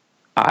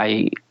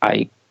I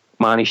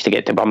managed to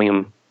get to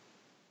Birmingham.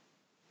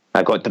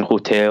 I got to the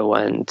hotel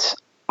and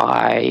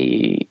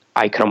I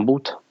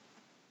crumbled.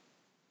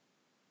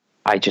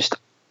 I just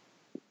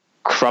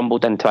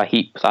crumbled into a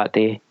heap that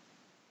day.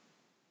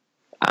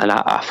 And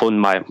I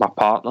phoned my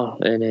partner,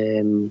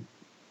 and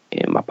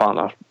my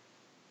partner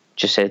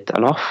just said,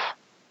 enough,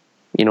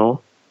 you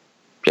know,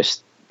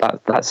 just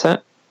that's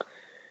it.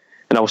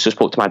 And I also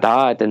spoke to my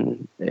dad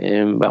and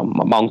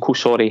my uncle,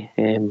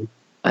 and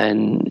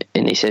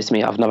he says to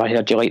me, I've never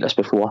heard you like this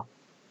before,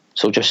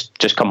 so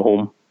just come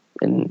home,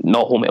 and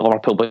not home to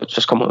Liverpool, but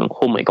just come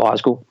home to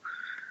Glasgow.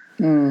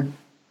 And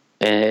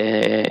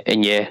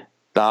yeah,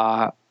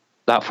 that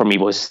for me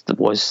was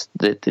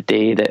the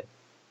day that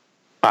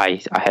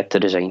I had to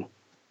resign.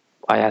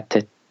 I had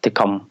to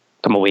come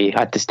away.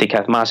 I had to take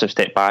a massive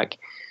step back.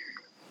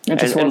 It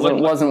just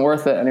wasn't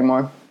worth it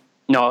anymore.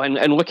 No,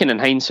 and looking in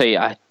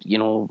hindsight,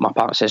 my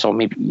partner says, "Oh,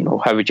 maybe, you know,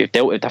 how would you have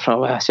dealt with it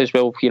differently?" I says,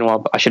 "Well, you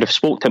know, I should have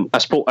spoke to him. I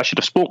should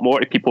have spoke more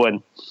to people,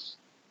 and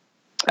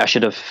I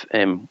should have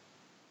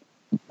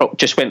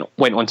just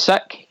went on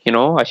sick. You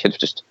know, I should have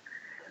just."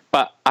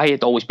 But I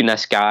had always been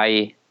this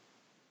guy.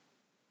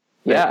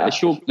 Yeah,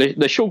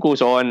 the show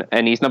goes on,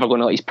 and he's never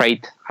going to let his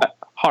pride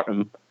hurt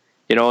him.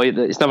 You know,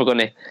 he's never going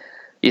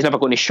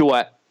to show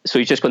it. So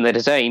he's just going to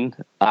resign,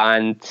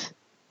 and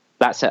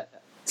that's it.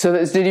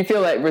 So did you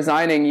feel like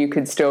resigning, you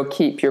could still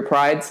keep your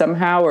pride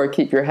somehow, or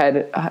keep your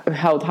head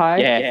held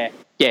high?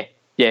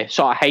 Yeah.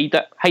 So I hide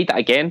it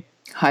again.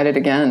 Hide it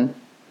again.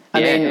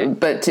 I mean,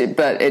 but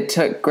it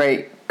took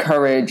great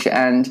courage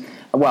and,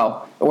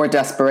 or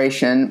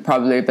desperation,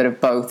 probably a bit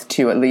of both,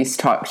 to at least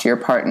talk to your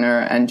partner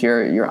and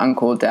your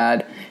uncle,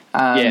 dad.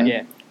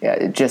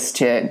 Just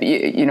to,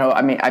 you know,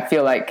 I mean, I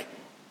feel like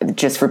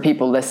just for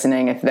people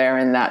listening, if they're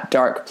in that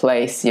dark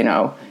place, you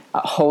know,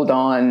 hold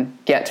on,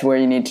 get to where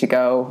you need to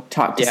go,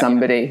 talk to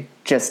somebody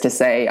just to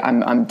say,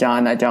 I'm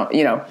done. I don't,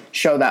 you know,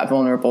 show that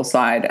vulnerable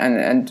side.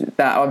 And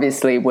that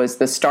obviously was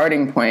the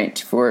starting point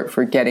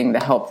for getting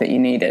the help that you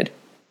needed.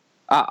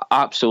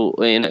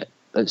 Absolutely. And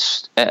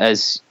it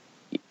is,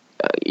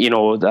 you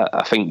know, that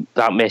I think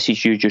that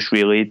message you just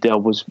relayed there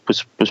was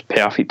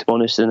perfect, to be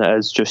honest. And it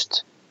is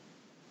just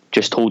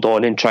hold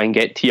on and try and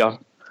get to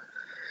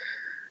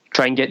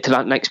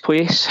that next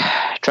place,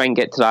 try and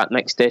get to that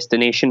next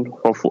destination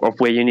of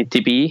where you need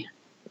to be,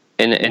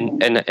 and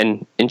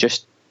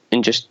just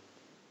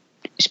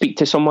speak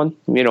to someone,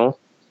 you know,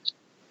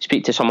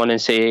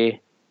 and say,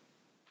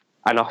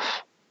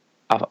 enough,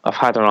 I've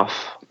had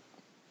enough,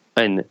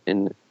 and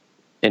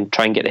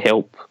try and get the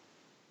help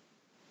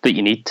that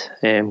you need,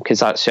 because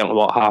that's certainly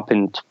what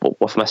happened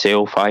with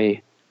myself.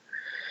 I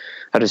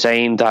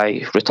resigned,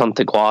 I returned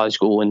to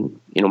Glasgow, and,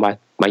 you know,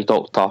 my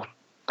doctor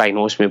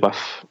diagnosed me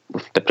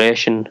with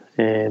depression,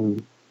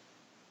 and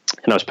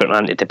I was put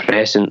on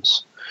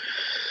antidepressants,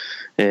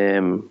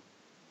 you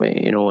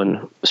know,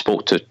 and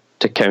spoke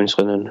to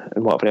counselling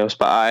and whatever else.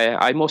 But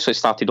I mostly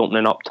started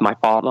opening up to my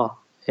partner,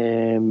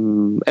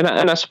 and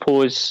I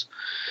suppose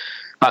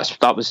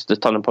that was the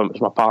turning point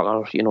with my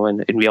partner, you know,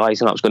 in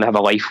realising I was going to have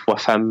a life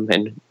with him,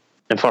 and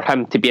for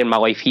him to be in my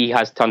life, he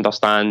has to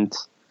understand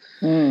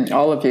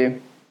all of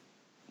you,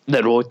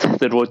 the road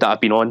that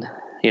I've been on,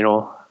 you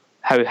know.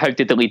 How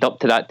did it lead up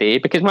to that day?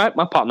 Because my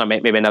partner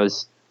met me when I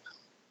was,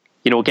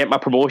 you know, getting my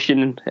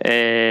promotion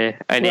and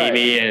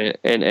Amy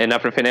and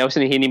everything else,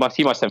 and he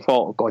must have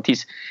thought, oh God, he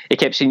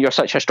kept saying, you're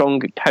such a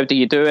strong, how do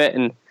you do it?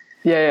 And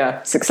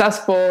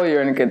successful,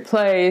 you're in a good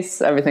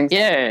place, everything's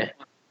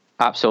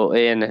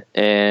absolutely.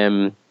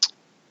 And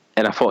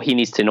I thought he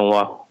needs to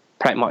know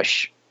pretty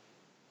much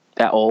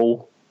it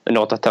all in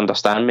order to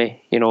understand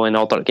me, you know, in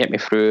order to get me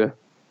through.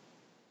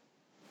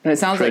 And it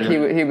sounds like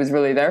he was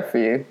really there for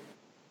you.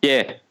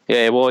 Yeah,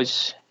 it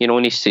was, you know,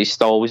 and he's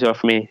still always there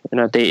for me on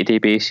a day-to-day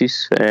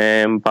basis.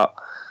 But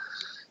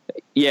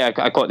yeah,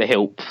 I got the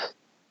help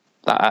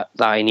that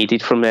I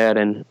needed from there,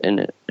 and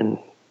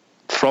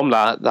from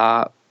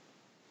that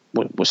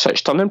was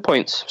such turning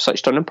points.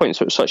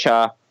 It was such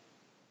a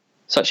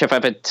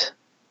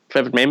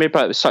vivid memory,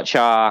 but it was such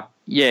a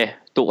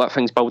don't let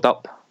things build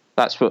up.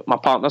 That's what my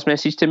partner's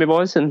message to me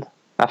was, and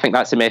I think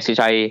that's the message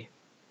I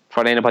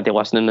for anybody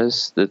listening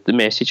is the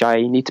message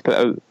I need to put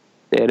out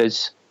there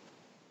is,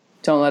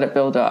 don't let it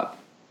build up.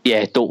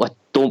 Yeah,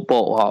 don't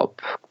bottle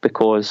up,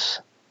 because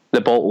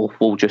the bottle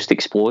will just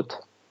explode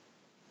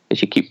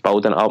as you keep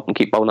building it up and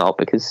keep building it up.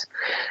 Because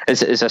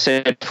as I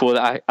said before,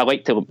 that I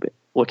like to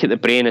look at the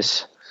brain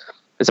as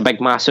a big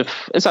massive,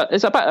 it's a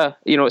bit of,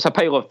 it's a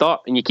pile of dirt,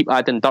 and you keep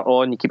adding dirt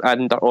on, you keep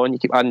adding dirt on, you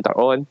keep adding dirt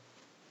on,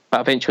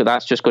 but eventually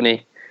that's just going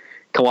to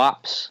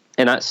collapse.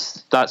 And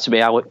that's the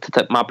way I looked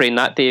at my brain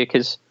that day,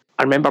 because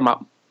I remember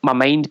my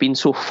mind being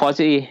so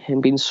fuzzy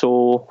and being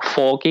so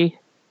foggy.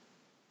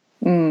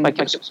 Like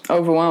it was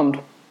overwhelmed.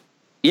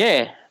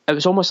 Yeah, it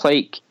was almost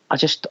like I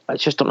just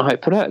don't know how to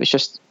put it. It was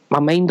just, my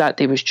mind that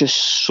day was just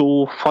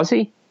so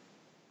fuzzy.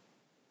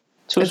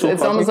 It's fuzzy.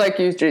 Almost like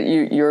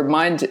your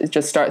mind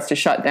just starts to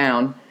shut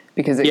down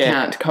because it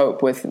can't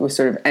cope with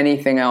sort of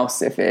anything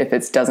else if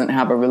it doesn't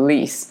have a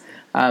release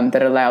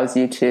that allows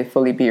you to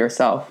fully be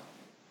yourself.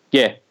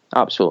 Yeah,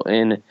 absolutely.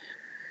 And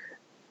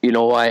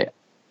I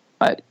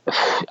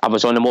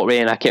was on the motorway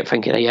and I kept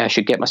thinking, I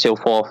should get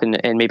myself off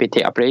and maybe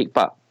take a break,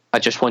 but I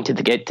just wanted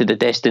to get to the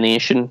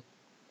destination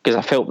because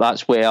I felt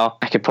that's where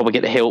I could probably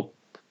get the help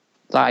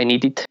that I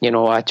needed.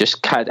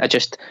 Despite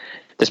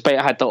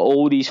I had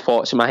all these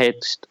thoughts in my head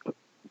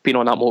being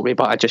on that motorway,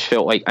 but I just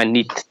felt like I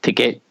need to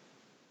get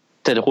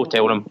to the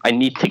hotel room. I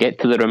need to get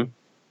to the room.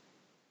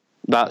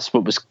 That's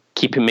what was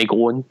keeping me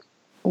going.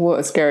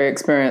 What a scary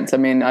experience. I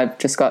mean, I've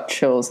just got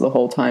chills the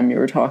whole time you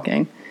were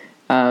talking,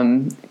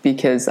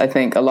 because I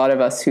think a lot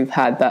of us who've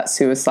had that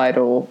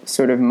suicidal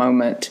sort of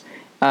moment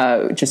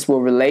just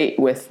will relate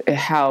with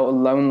how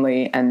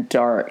lonely and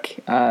dark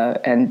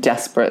and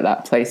desperate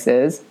that place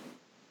is.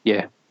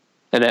 Yeah,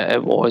 and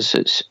it was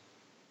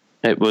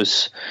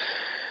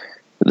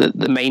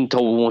the mind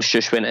almost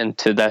just went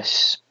into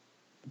this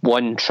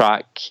one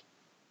track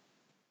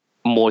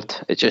mode.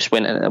 It just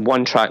went in a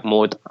one track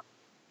mode.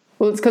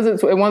 Well, it's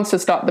because it wants to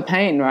stop the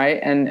pain, right?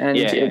 And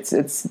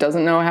it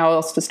doesn't know how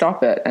else to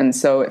stop it, and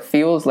so it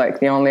feels like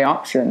the only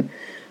option,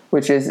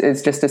 which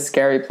is just a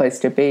scary place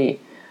to be.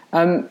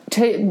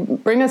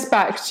 Bring us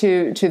back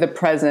to the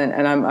present,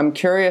 and I'm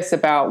curious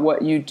about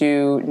what you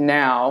do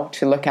now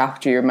to look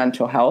after your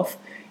mental health,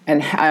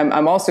 and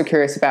I'm also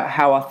curious about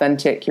how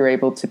authentic you're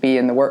able to be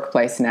in the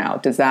workplace now.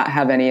 Does that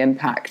have any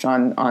impact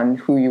on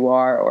who you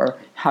are or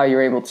how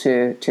you're able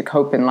to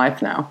cope in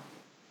life now?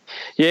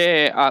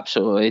 Yeah,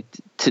 absolutely.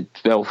 Since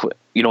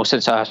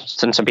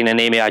I've been in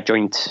AMA, I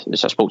joined,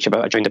 as I spoke to you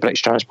about, I joined the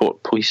British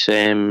Transport Police.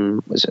 I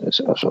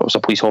was a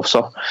police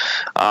officer,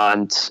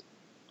 and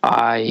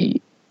my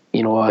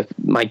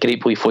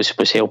great belief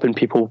was helping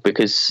people,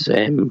 because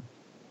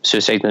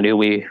suicide in the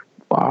railway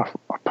are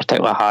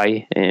particularly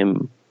high,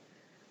 and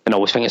I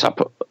always think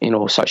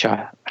it's such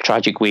a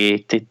tragic way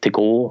to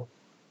go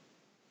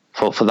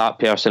for that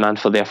person and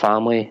for their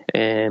family.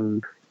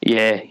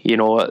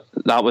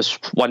 That was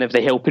one of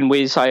the helping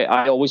ways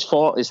I always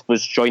thought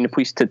was join the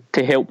police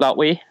to help that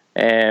way.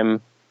 I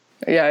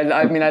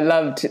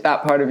loved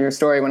that part of your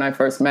story when I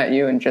first met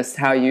you, and just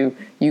how you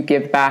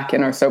give back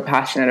and are so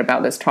passionate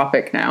about this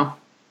topic now.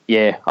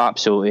 Yeah,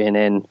 absolutely. And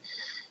then,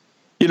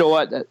 you know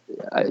what,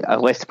 I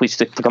left the police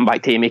to come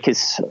back to AMA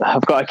because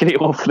I've got a great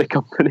love for the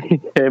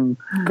company.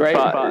 Great.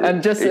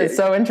 And just it's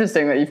so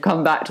interesting that you've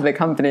come back to the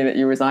company that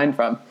you resigned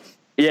from.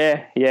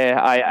 Yeah.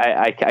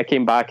 I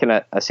came back in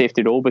a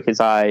safety role because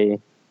I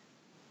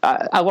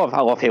love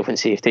health and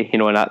safety,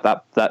 and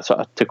that sort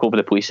of took over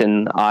the police,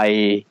 and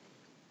I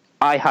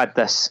had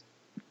this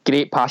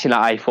great passion that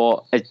I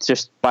thought, it's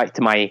just back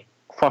to my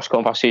first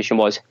conversation,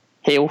 was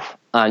health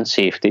and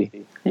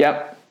safety.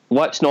 Yep.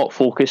 Let's not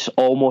focus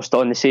almost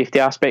on the safety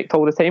aspect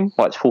all the time.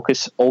 Let's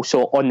focus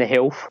also on the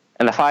health.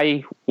 And if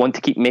I want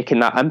to keep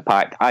making that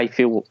impact, I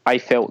felt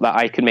that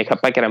I could make a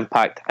bigger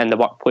impact in the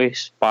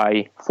workplace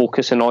by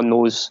focusing on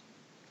those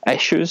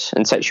issues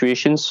and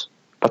situations,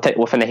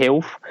 particularly within the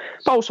health,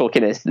 but also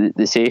looking at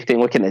the safety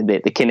and looking at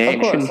the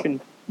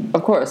connection.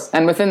 Of course.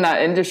 And within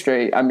that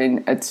industry, I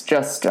mean, it's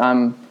just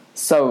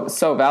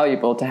so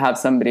valuable to have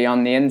somebody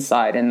on the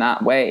inside in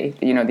that way.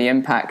 The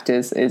impact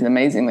is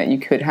amazing that you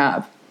could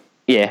have.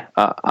 Yeah,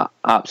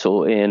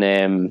 absolutely.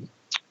 And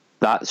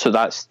that's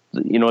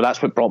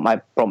what brought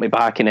me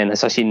back. And then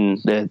as I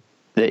seen the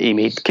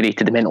AMA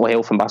created the mental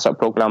health ambassador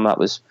program, that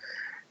was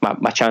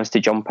my chance to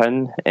jump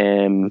in.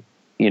 And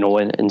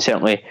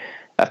certainly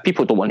if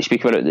people don't want to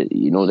speak about it,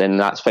 then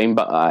that's fine.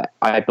 But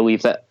I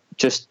believe that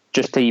just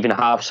to even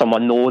have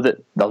someone know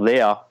that they're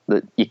there,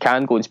 that you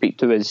can go and speak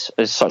to, is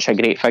such a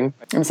great thing.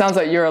 It sounds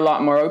like you're a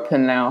lot more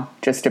open now,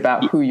 just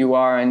about who you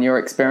are and your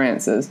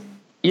experiences.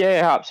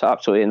 Yeah,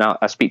 absolutely. And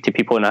I speak to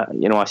people, and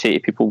I say to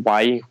people,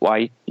 why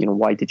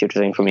did you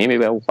resign from AMA?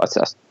 Well, I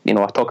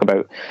talk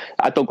about,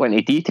 I don't go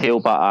into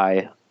detail,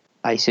 but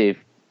I say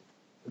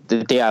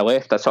the day I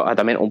left, I sort of had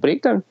a mental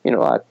breakdown. I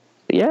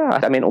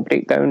had a mental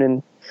breakdown,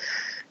 and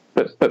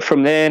but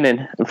from then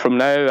and from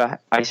now,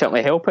 I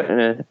certainly help it on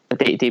a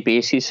day-to-day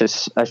basis.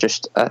 As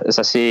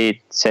I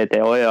said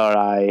earlier,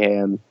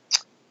 I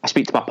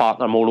speak to my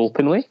partner more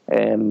openly.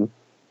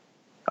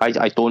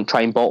 I don't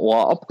try and bottle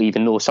it up,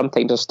 even though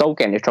sometimes I still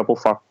get into trouble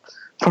for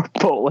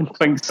bottling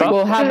things up.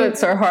 Well,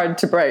 habits are hard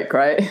to break,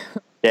 right?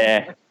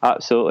 Yeah,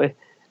 absolutely.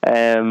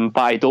 But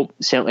I don't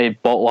certainly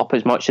bottle up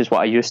as much as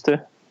what I used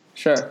to.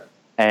 Sure.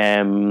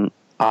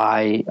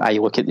 I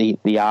look at the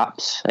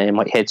apps,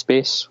 like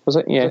Headspace, was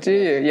it? Yeah. Do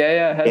you?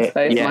 Yeah.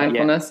 Headspace,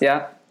 mindfulness,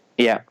 yeah.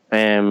 Yeah.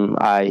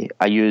 I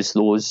use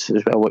those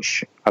as well,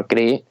 which are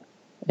great.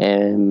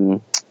 Do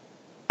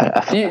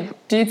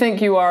you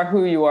think you are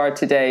who you are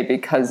today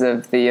because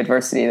of the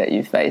adversity that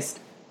you've faced?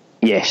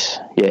 Yes,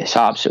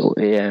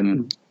 absolutely.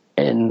 And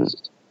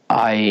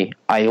I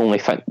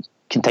only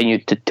continue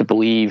to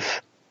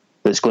believe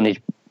that it's going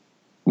to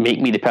make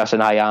me the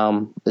person I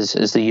am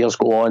as the years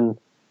go on,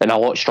 and a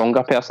lot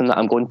stronger person that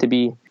I'm going to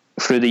be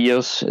through the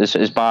years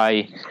is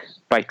by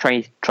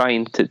trying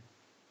to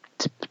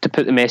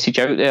put the message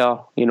out there.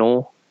 You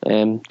know,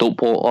 don't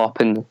bottle up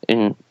and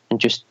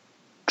just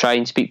try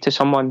and speak to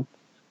someone.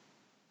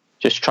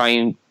 Just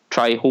try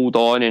hold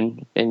on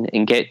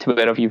and get to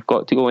wherever you've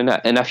got to go in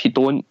that. And if you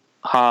don't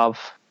have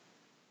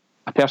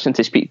a person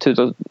to speak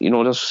to,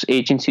 there's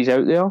agencies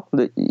out there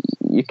that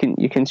you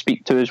can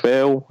speak to as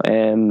well.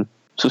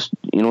 So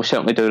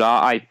certainly do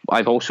that.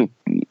 I've also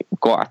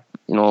got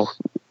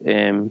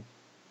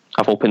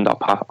I've opened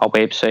up a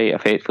website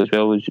effectively as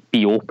well as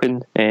Be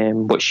Open,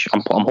 which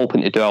I'm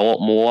hoping to do a lot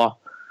more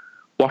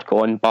work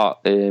on.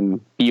 But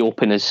Be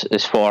Open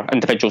is for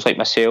individuals like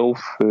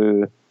myself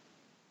who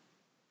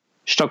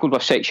struggled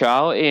with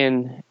sexuality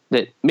and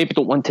that maybe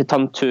don't want to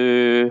turn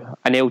to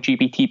an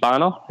LGBT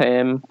banner,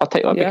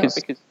 particularly because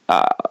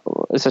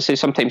as I say,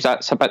 sometimes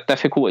that's a bit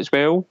difficult as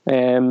well.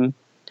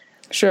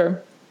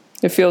 Sure.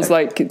 It feels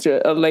like it's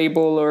a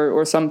label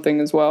or something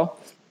as well.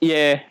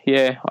 Yeah.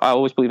 I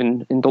always believe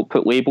in don't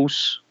put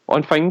labels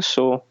on things.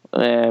 So,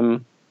 I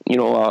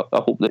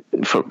hope that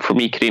for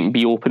me creating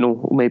Be Open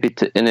will maybe,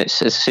 and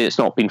it's, as I say, it's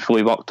not been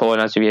fully worked on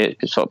as of yet.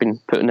 It's sort of been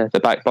put in the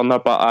back burner.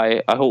 But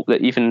I hope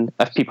that even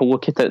if people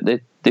look at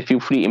it, they feel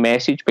free to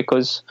message,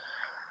 because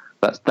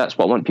that's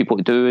what I want people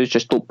to do, is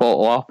just don't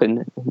bottle up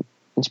and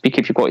speak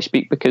if you've got to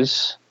speak,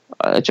 because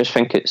I just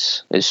think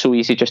it's so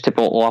easy just to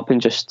bottle up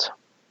and just.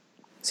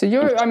 So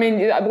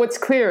what's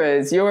clear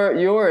is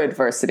your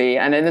adversity,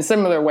 and in a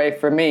similar way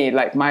for me,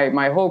 like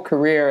my whole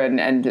career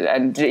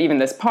and even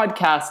this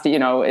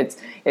podcast,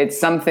 it's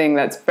something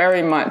that's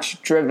very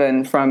much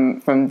driven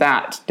from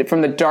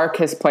the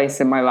darkest place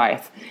in my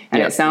life.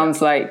 And it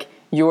sounds like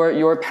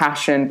your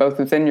passion, both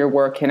within your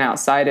work and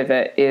outside of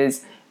it,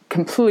 is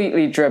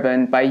completely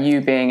driven by you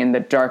being in the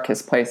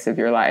darkest place of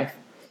your life.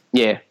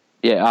 Yeah,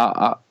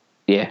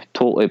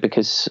 totally.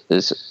 Because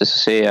as I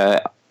say,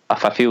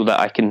 if I feel that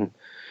I can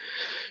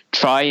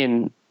try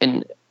and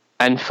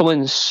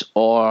influence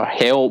or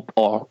help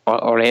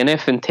or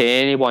anything to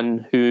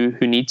anyone who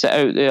needs it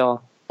out there,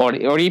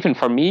 or even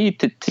for me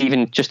to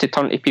even just to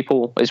turn to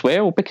people as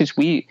well, because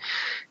we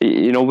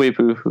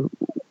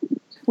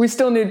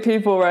still need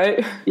people,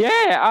 right?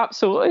 Yeah,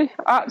 absolutely.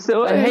 I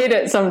hate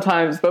it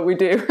sometimes, but we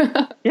do.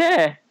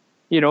 Yeah,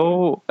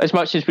 as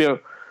much as we're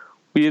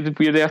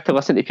there to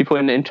listen to people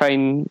and try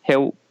and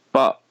help,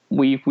 but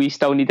we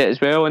still need it as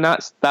well, and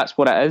that's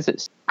what it is.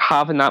 It's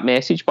having that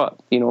message, but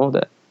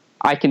that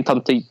I can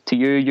turn to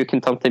you, you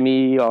can turn to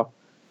me, or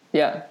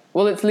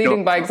well, it's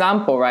leading by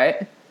example,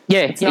 right?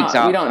 Yeah, it's not,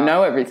 exactly. We don't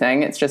know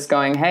everything. It's just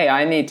going, hey,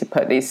 I need to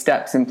put these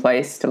steps in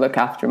place to look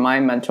after my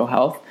mental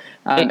health,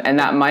 and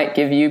that might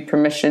give you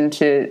permission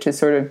to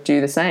sort of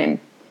do the same.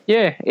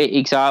 Yeah,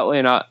 exactly.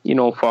 And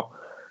for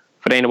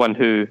anyone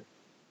who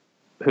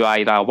I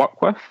either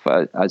work with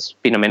as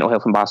being a mental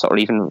health ambassador, or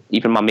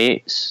even my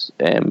mates,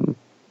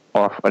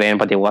 or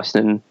anybody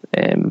listening,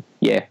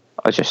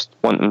 I just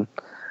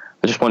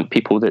want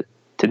people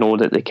to know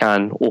that they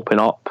can open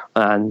up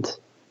and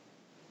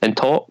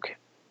talk.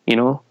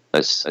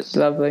 It's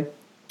lovely.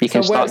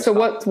 So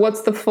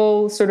what's the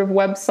full sort of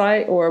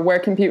website, or where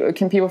can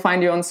people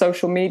find you on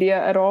social media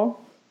at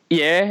all?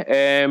 Yeah,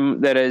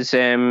 there is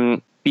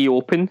Be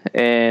Open.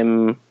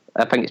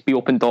 I think it's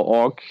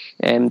beopen.org.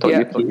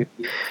 .uk.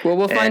 Well,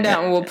 we'll find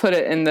out, and we'll put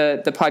it in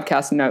the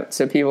podcast notes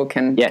so people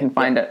can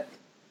find it.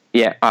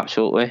 Yeah,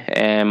 absolutely.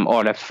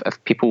 Or if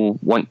people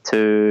want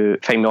to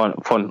find me on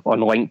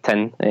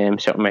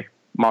LinkedIn, certainly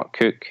Mark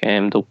Cook,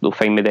 they'll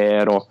find me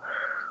there, or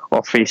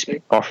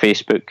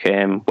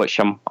Facebook, which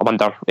I'm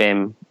under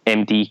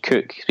MD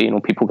Cook. So,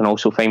 people can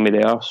also find me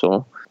there.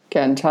 So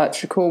get in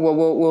touch. Cool. Well,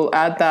 we'll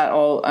add that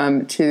all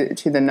to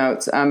the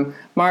notes.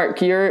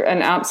 Mark, you're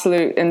an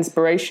absolute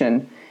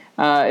inspiration.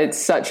 It's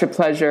such a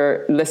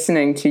pleasure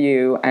listening to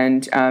you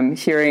and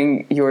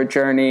hearing your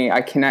journey.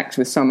 I connect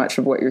with so much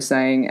of what you're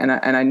saying, and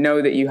I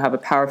know that you have a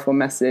powerful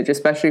message,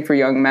 especially for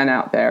young men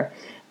out there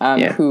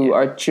who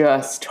are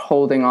just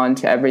holding on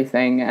to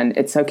everything, and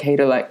it's okay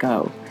to let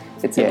go.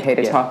 It's okay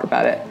to talk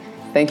about it.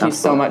 Thank you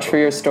so much for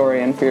your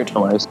story and for your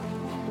time.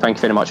 Thank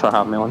you very much for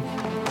having me on.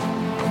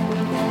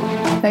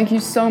 Thank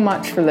you so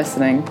much for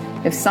listening.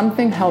 If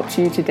something helped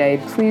you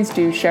today, please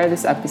do share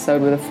this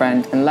episode with a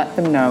friend and let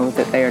them know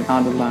that they are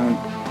not alone.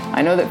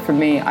 I know that for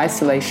me,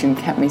 isolation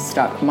kept me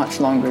stuck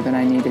much longer than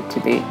I needed to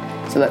be.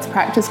 So let's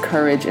practice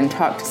courage and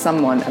talk to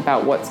someone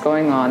about what's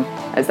going on,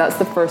 as that's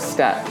the first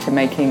step to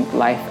making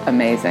life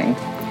amazing.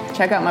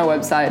 Check out my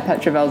website,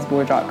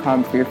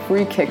 petravelzeboer.com, for your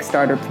free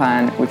Kickstarter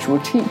plan, which will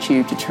teach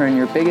you to turn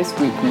your biggest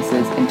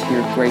weaknesses into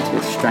your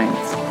greatest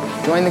strengths.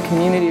 Join the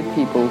community of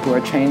people who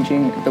are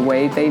changing the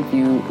way they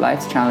view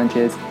life's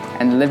challenges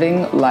and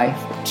living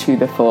life to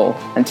the full.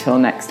 Until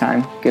next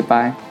time,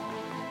 goodbye.